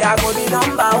 See I go the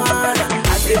number one.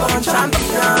 I say one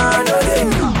champion, no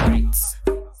lady.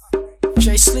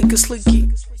 Jay Slicky.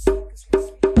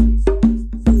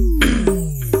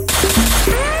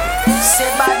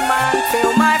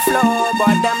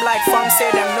 But them like fun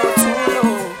say them no too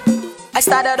low. I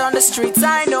started on the streets,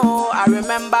 I know. I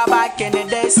remember back in the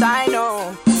days, I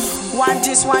know. One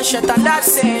just one shirt and that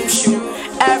same shoe.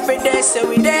 Every day say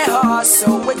we dey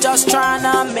hustle. We just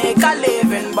tryna make a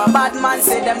living. But bad man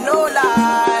say them no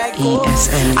like oh.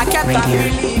 ESN I kept on Radio.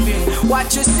 believing.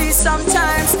 What you see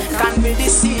sometimes can be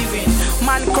deceiving.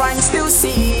 Man crying still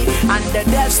see. And the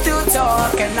deaf still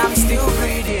talk. And I'm still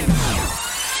breathing.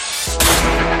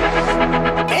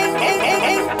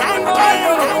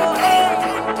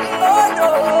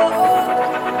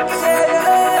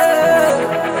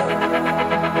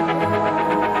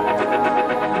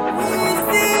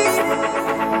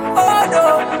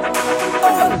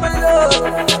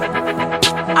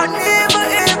 I never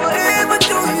ever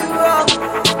do you wrong.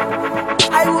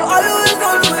 I will always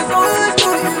do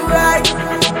you right.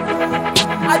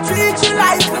 I treat you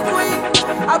like a queen.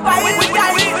 I buy you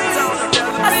diamonds.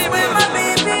 I swear my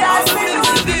baby, I say no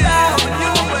love.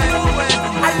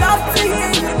 I love to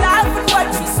hear you laugh and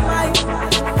watch you smile.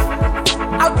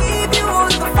 I'll give you all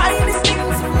the finest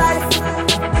things in life.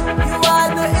 You are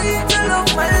the angel of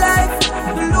my life,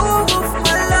 the love of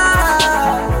my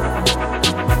life.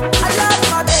 I love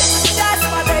my baby, that's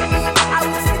my baby. I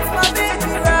will treat my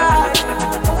baby right,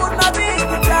 hold my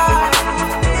baby tight.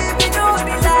 Baby, don't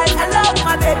be like, I love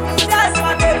my baby, that's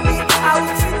my baby. I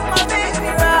will treat my baby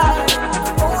right,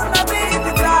 hold my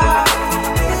baby tight.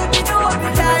 Baby, don't be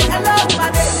like, I love my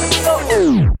baby.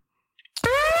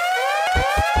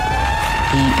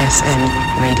 ESN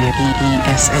Radio.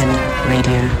 ESN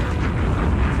Radio.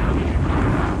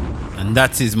 And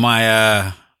that is my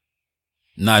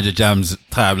Naija Jamz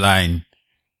timeline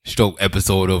stroke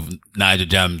episode of Naija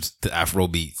Jamz to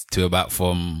Afrobeats to about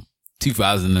from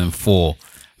 2004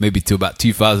 maybe to about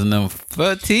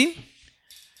 2013.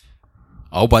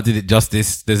 I hope I did it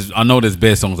justice. I know there's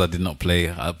bare songs I did not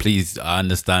play. Please, I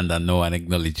understand, I know and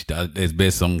acknowledge that there's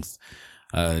bare songs.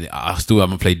 I still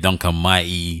haven't played Duncan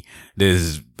Mighty.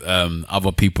 There's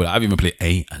other people. I've even played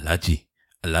Alaji,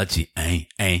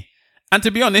 and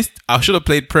to be honest, I should have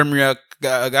played Premier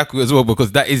Gaku as well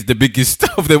because that is the biggest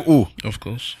of them all. Of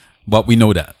course. But we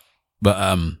know that.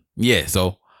 But yeah,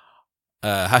 so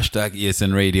hashtag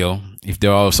ESN Radio. If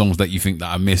there are songs that you think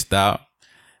that I missed out,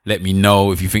 let me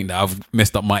know. If you think that I've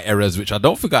messed up my errors, which I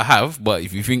don't think I have, but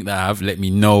if you think that I have, let me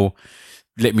know.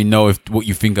 Let me know if what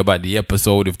you think about the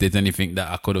episode, if there's anything that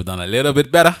I could have done a little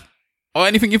bit better, or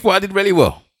anything you thought I did really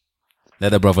well.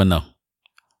 Let a brother know.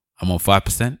 I'm on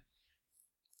 5%.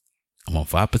 I'm on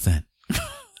 5%.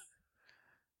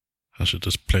 I should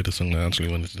just play the song that I actually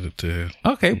wanted to hear.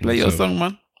 Okay, play your song,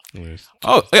 man. Anyways.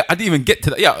 Oh, yeah, I didn't even get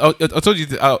to that. Yeah, I told you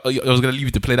I was going to leave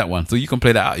you to play that one. So you can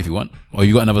play that out if you want. Or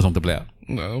you got another song to play out?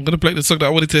 No, I'm going to play the song that I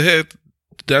wanted to hear.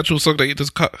 The actual song that you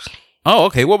just cut. Oh,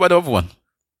 okay. What about the other one?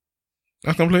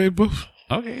 I can play it both.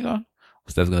 Okay, go on.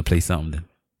 Stav's going to play something then.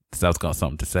 Stav's got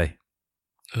something to say.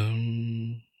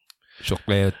 Shock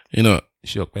player. You know what?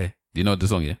 Shock player. Do you know the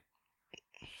song, yeah?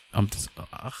 I'm just...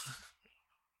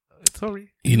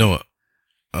 sorry. You know what?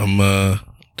 I'm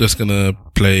just going to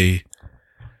play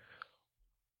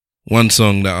one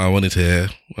song that I wanted to hear.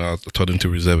 Well, I told him to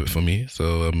reserve it for me.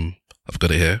 So I've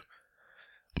got it here.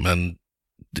 Man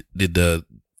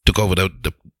took over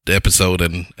the episode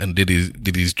and did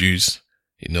his dues.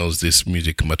 He knows this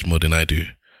music much more than I do.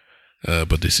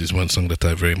 But this is one song that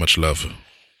I very much love.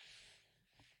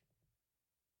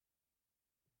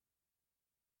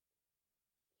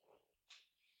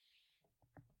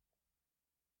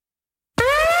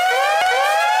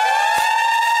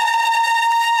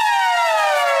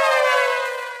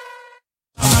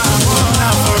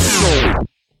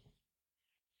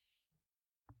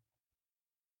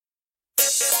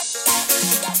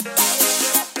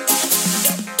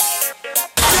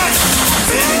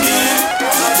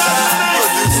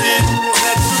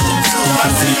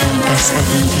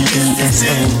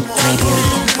 ESN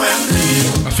Radio.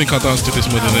 I think I danced to this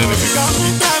more than anything.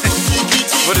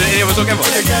 More than any other song ever?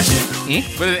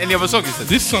 More than any other song, you said?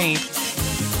 This song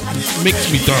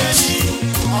makes me dance.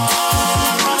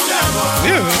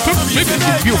 Yeah, maybe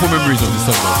it's beautiful memories of this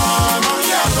song though.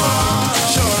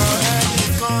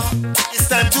 It's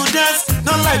time to dance,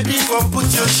 not like before.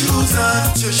 Put your shoes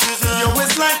on, your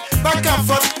waistline back and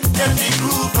forth. Get the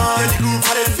groove on,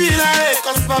 I dey feel like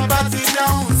cause Papa sit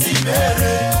down, see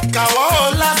baby.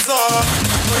 Kawa lazo,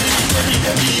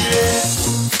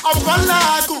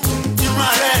 Opalagu,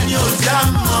 Imare ni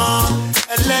ojamo.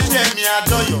 Ẹlẹ́dẹ̀ mi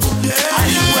adọ́yọ̀,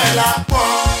 àyẹ̀wò ẹ̀ la pọ̀.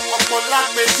 Ọ̀pọ̀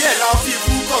lápẹ̀ díẹ̀ la fi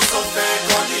fún kọ̀sọ̀ fẹ́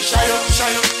gan ní ṣayọ̀.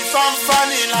 Ìfáǹfà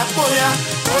ni làkóyá,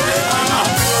 òrè màmá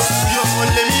kúrò. Yóò fò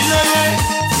lè mí lóye,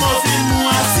 mo fi mú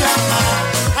àti àmàrà.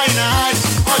 Àìnà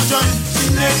ọjọ́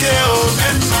ìnẹ́gẹ̀ ò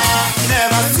mẹ́ta.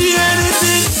 Never see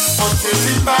anything until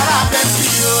the bara bẹ́tì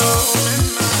o.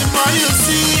 The more you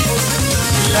see,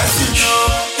 the less you know.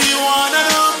 You wanna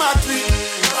know my dream,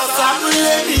 ọ̀sán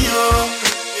múlẹ̀ mi o.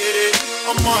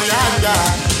 Ọmọ ìyá àgbà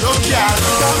lókè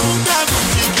àrùn. Dámúdámù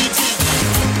jìgìjì,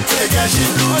 ẹ̀gẹ́ ṣe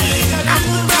lóye.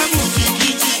 Dámúdámù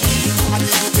jìgìjì,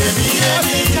 àdìgún tèmi yé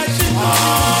mi.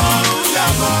 Ọ̀run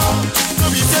yàbọ̀,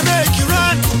 lóbi tẹ́ make you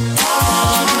run.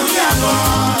 Ọ̀run yàbọ̀,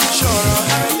 ṣọ̀rọ̀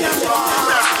ẹ̀ yàbọ̀.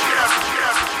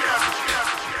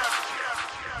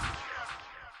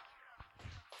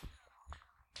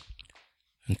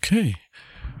 Okay.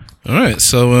 All right.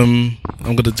 So I'm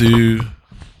gonna do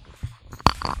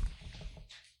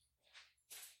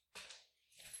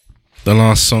the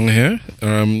last song here.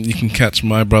 You can catch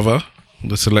my brother,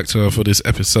 the selector for this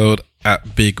episode,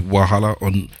 at Big Wahala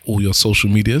on all your social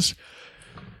medias.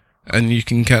 And you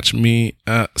can catch me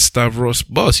at Stavros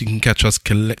Boss. You can catch us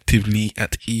collectively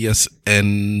at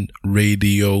ESN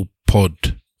Radio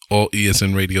Pod or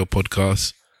ESN Radio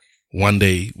Podcast. One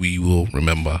day we will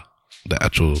remember the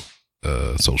actual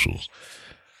socials.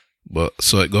 But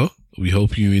so it go. We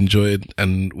hope you enjoyed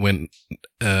and went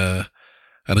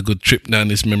had a good trip down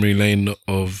this memory lane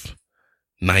of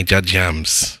Naija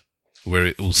Jamz, where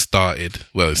it all started.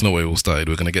 Well, it's not where it all started.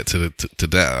 We're gonna get to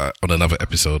that on another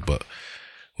episode, but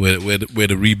where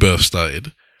the rebirth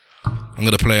started. I'm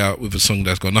gonna play out with a song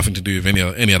that's got nothing to do with any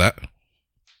of that,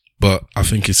 but I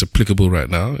think it's applicable right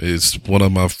now. It's one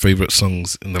of my favorite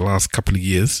songs in the last couple of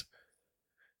years.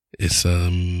 It's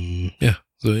yeah.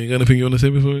 So you got anything you want to say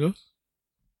before we go?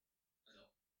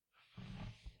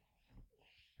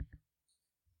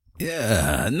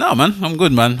 Yeah, no, man. I'm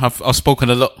good, man. I've spoken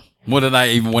a lot. More than I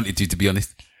even wanted to be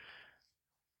honest.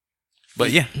 But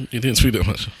yeah. You didn't speak that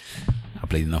much. I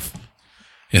played enough.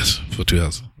 Yes, for 2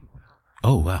 hours.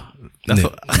 Oh, wow.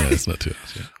 No, it's not 2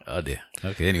 hours. Yeah. Oh, dear.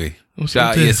 Okay, anyway. What's Shout out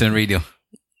out there? ESN Radio.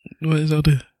 What is out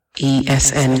there?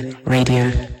 ESN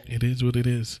Radio. It is what it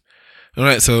is. All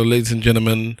right, so ladies and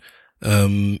gentlemen,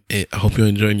 I hope you're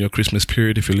enjoying your Christmas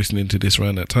period if you're listening to this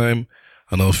around that time.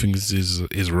 I know things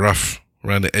is rough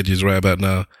around the edges right about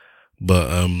now,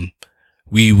 but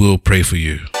we will pray for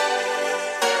you.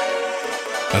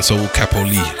 And so will Capo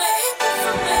Lee.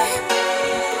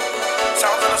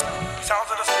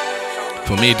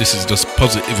 For me, this is just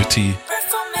positivity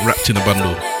wrapped in a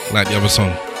bundle, like the other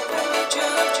song.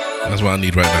 That's what I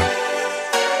need right now.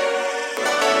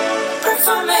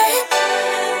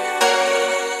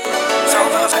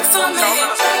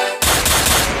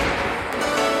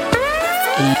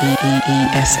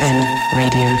 ESN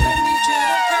Radio.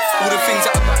 All the things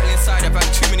that I battle inside, I've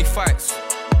had too many fights.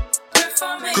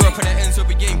 Grew up in the ends where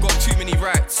we ain't got too many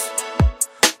rights.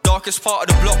 Darkest part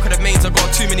of the block of the mains, I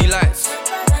got too many lights.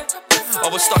 I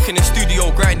was stuck in the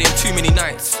studio grinding too many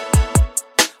nights.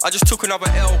 I just took another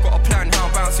L, got a plan how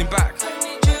I'm bouncing back.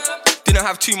 Didn't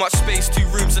have too much space, 2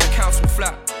 rooms in a council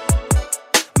flat.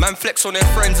 Man flex on their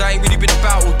friends, I ain't really been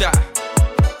about all that.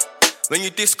 When you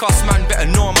discuss man, better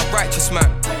know I'm a righteous man.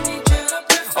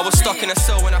 I was stuck in a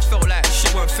cell when I felt like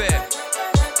shit weren't fair.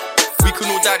 We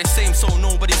can all die the same, so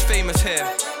nobody's famous here.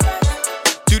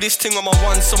 Do this thing on my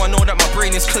one, so I know that my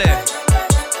brain is clear.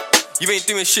 You ain't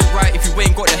doing shit right if you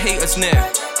ain't got the haters near.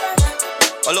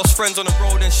 I lost friends on the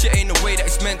road and shit ain't the way that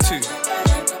it's meant to.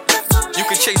 You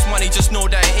can chase money, just know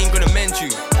that it ain't gonna mend you.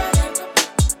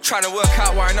 Trying to work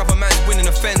out why another man's winning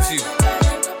offends you.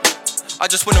 I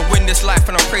just wanna win this life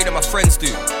and I pray that my friends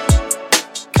do.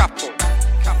 Capo.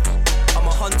 I'm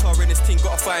a hunter in this team,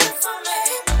 gotta find.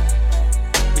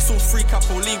 It's all free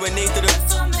Capo Lee when they did it.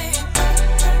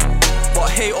 But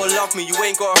hate or love me, you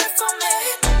ain't gotta.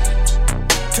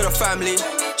 To the family.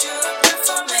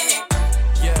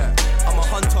 Yeah, I'm a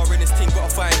hunter in this team, gotta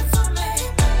find.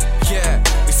 Yeah,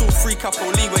 it's all free Capo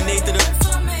Lee when they did it.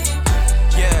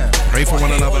 Yeah, pray for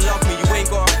one another. Love me, you ain't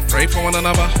gotta. Pray for one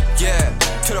another. Yeah,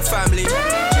 to the family.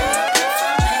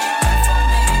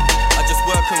 I just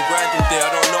work and grind all day, I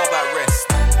don't know about rest.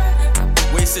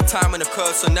 Wasted time in the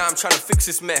curve, so now I'm trying to fix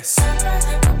this mess.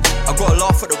 I gotta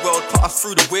laugh at the world, put us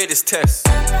through the weirdest tests.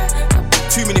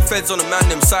 Too many feds on the man,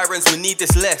 them sirens, we need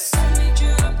this less.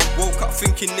 Woke up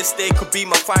thinking this day could be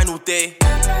my final day.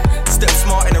 Step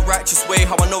smart in a righteous way,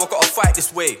 how I know I gotta fight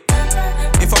this way.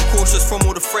 If I'm cautious from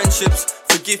all the friendships,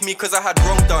 forgive me cause I had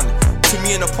wrong done. To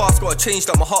me in the past gotta change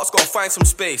that, my heart's gotta find some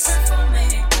space.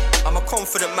 I'm a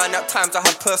confident man, at times I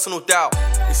have personal doubt.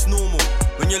 It's normal,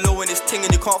 when you're low in this thing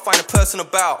and you can't find a person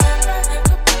about.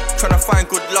 Trying to find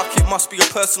good luck, it must be a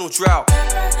personal drought.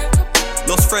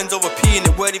 Lost friends over peeing,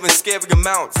 it weren't even scary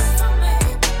amounts.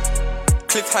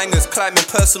 Cliffhangers climbing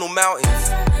personal mountains.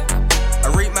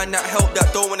 I rate man that help,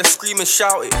 that don't wanna scream and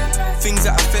shout it. Things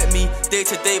that affect me day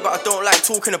to day, but I don't like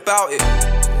talking about it.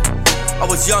 I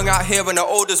was young out here and the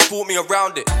oldest brought me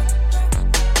around it.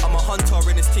 I'm a hunter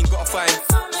in this team, gotta find.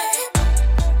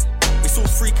 It's all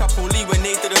free Capo Lee when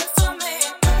they did it.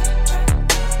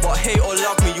 But hate or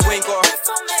love me, you ain't gotta.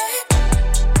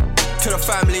 To the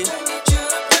family.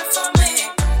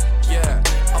 Yeah,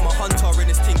 I'm a hunter in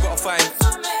this team, gotta find.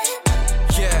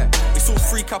 Yeah, it's all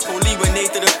free Capo Lee when they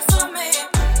did it.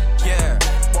 Yeah,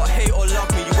 but hate or love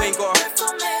me, you ain't gotta.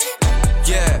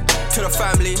 Yeah, to the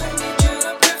family.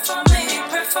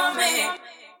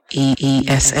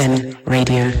 ESN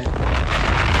Radio.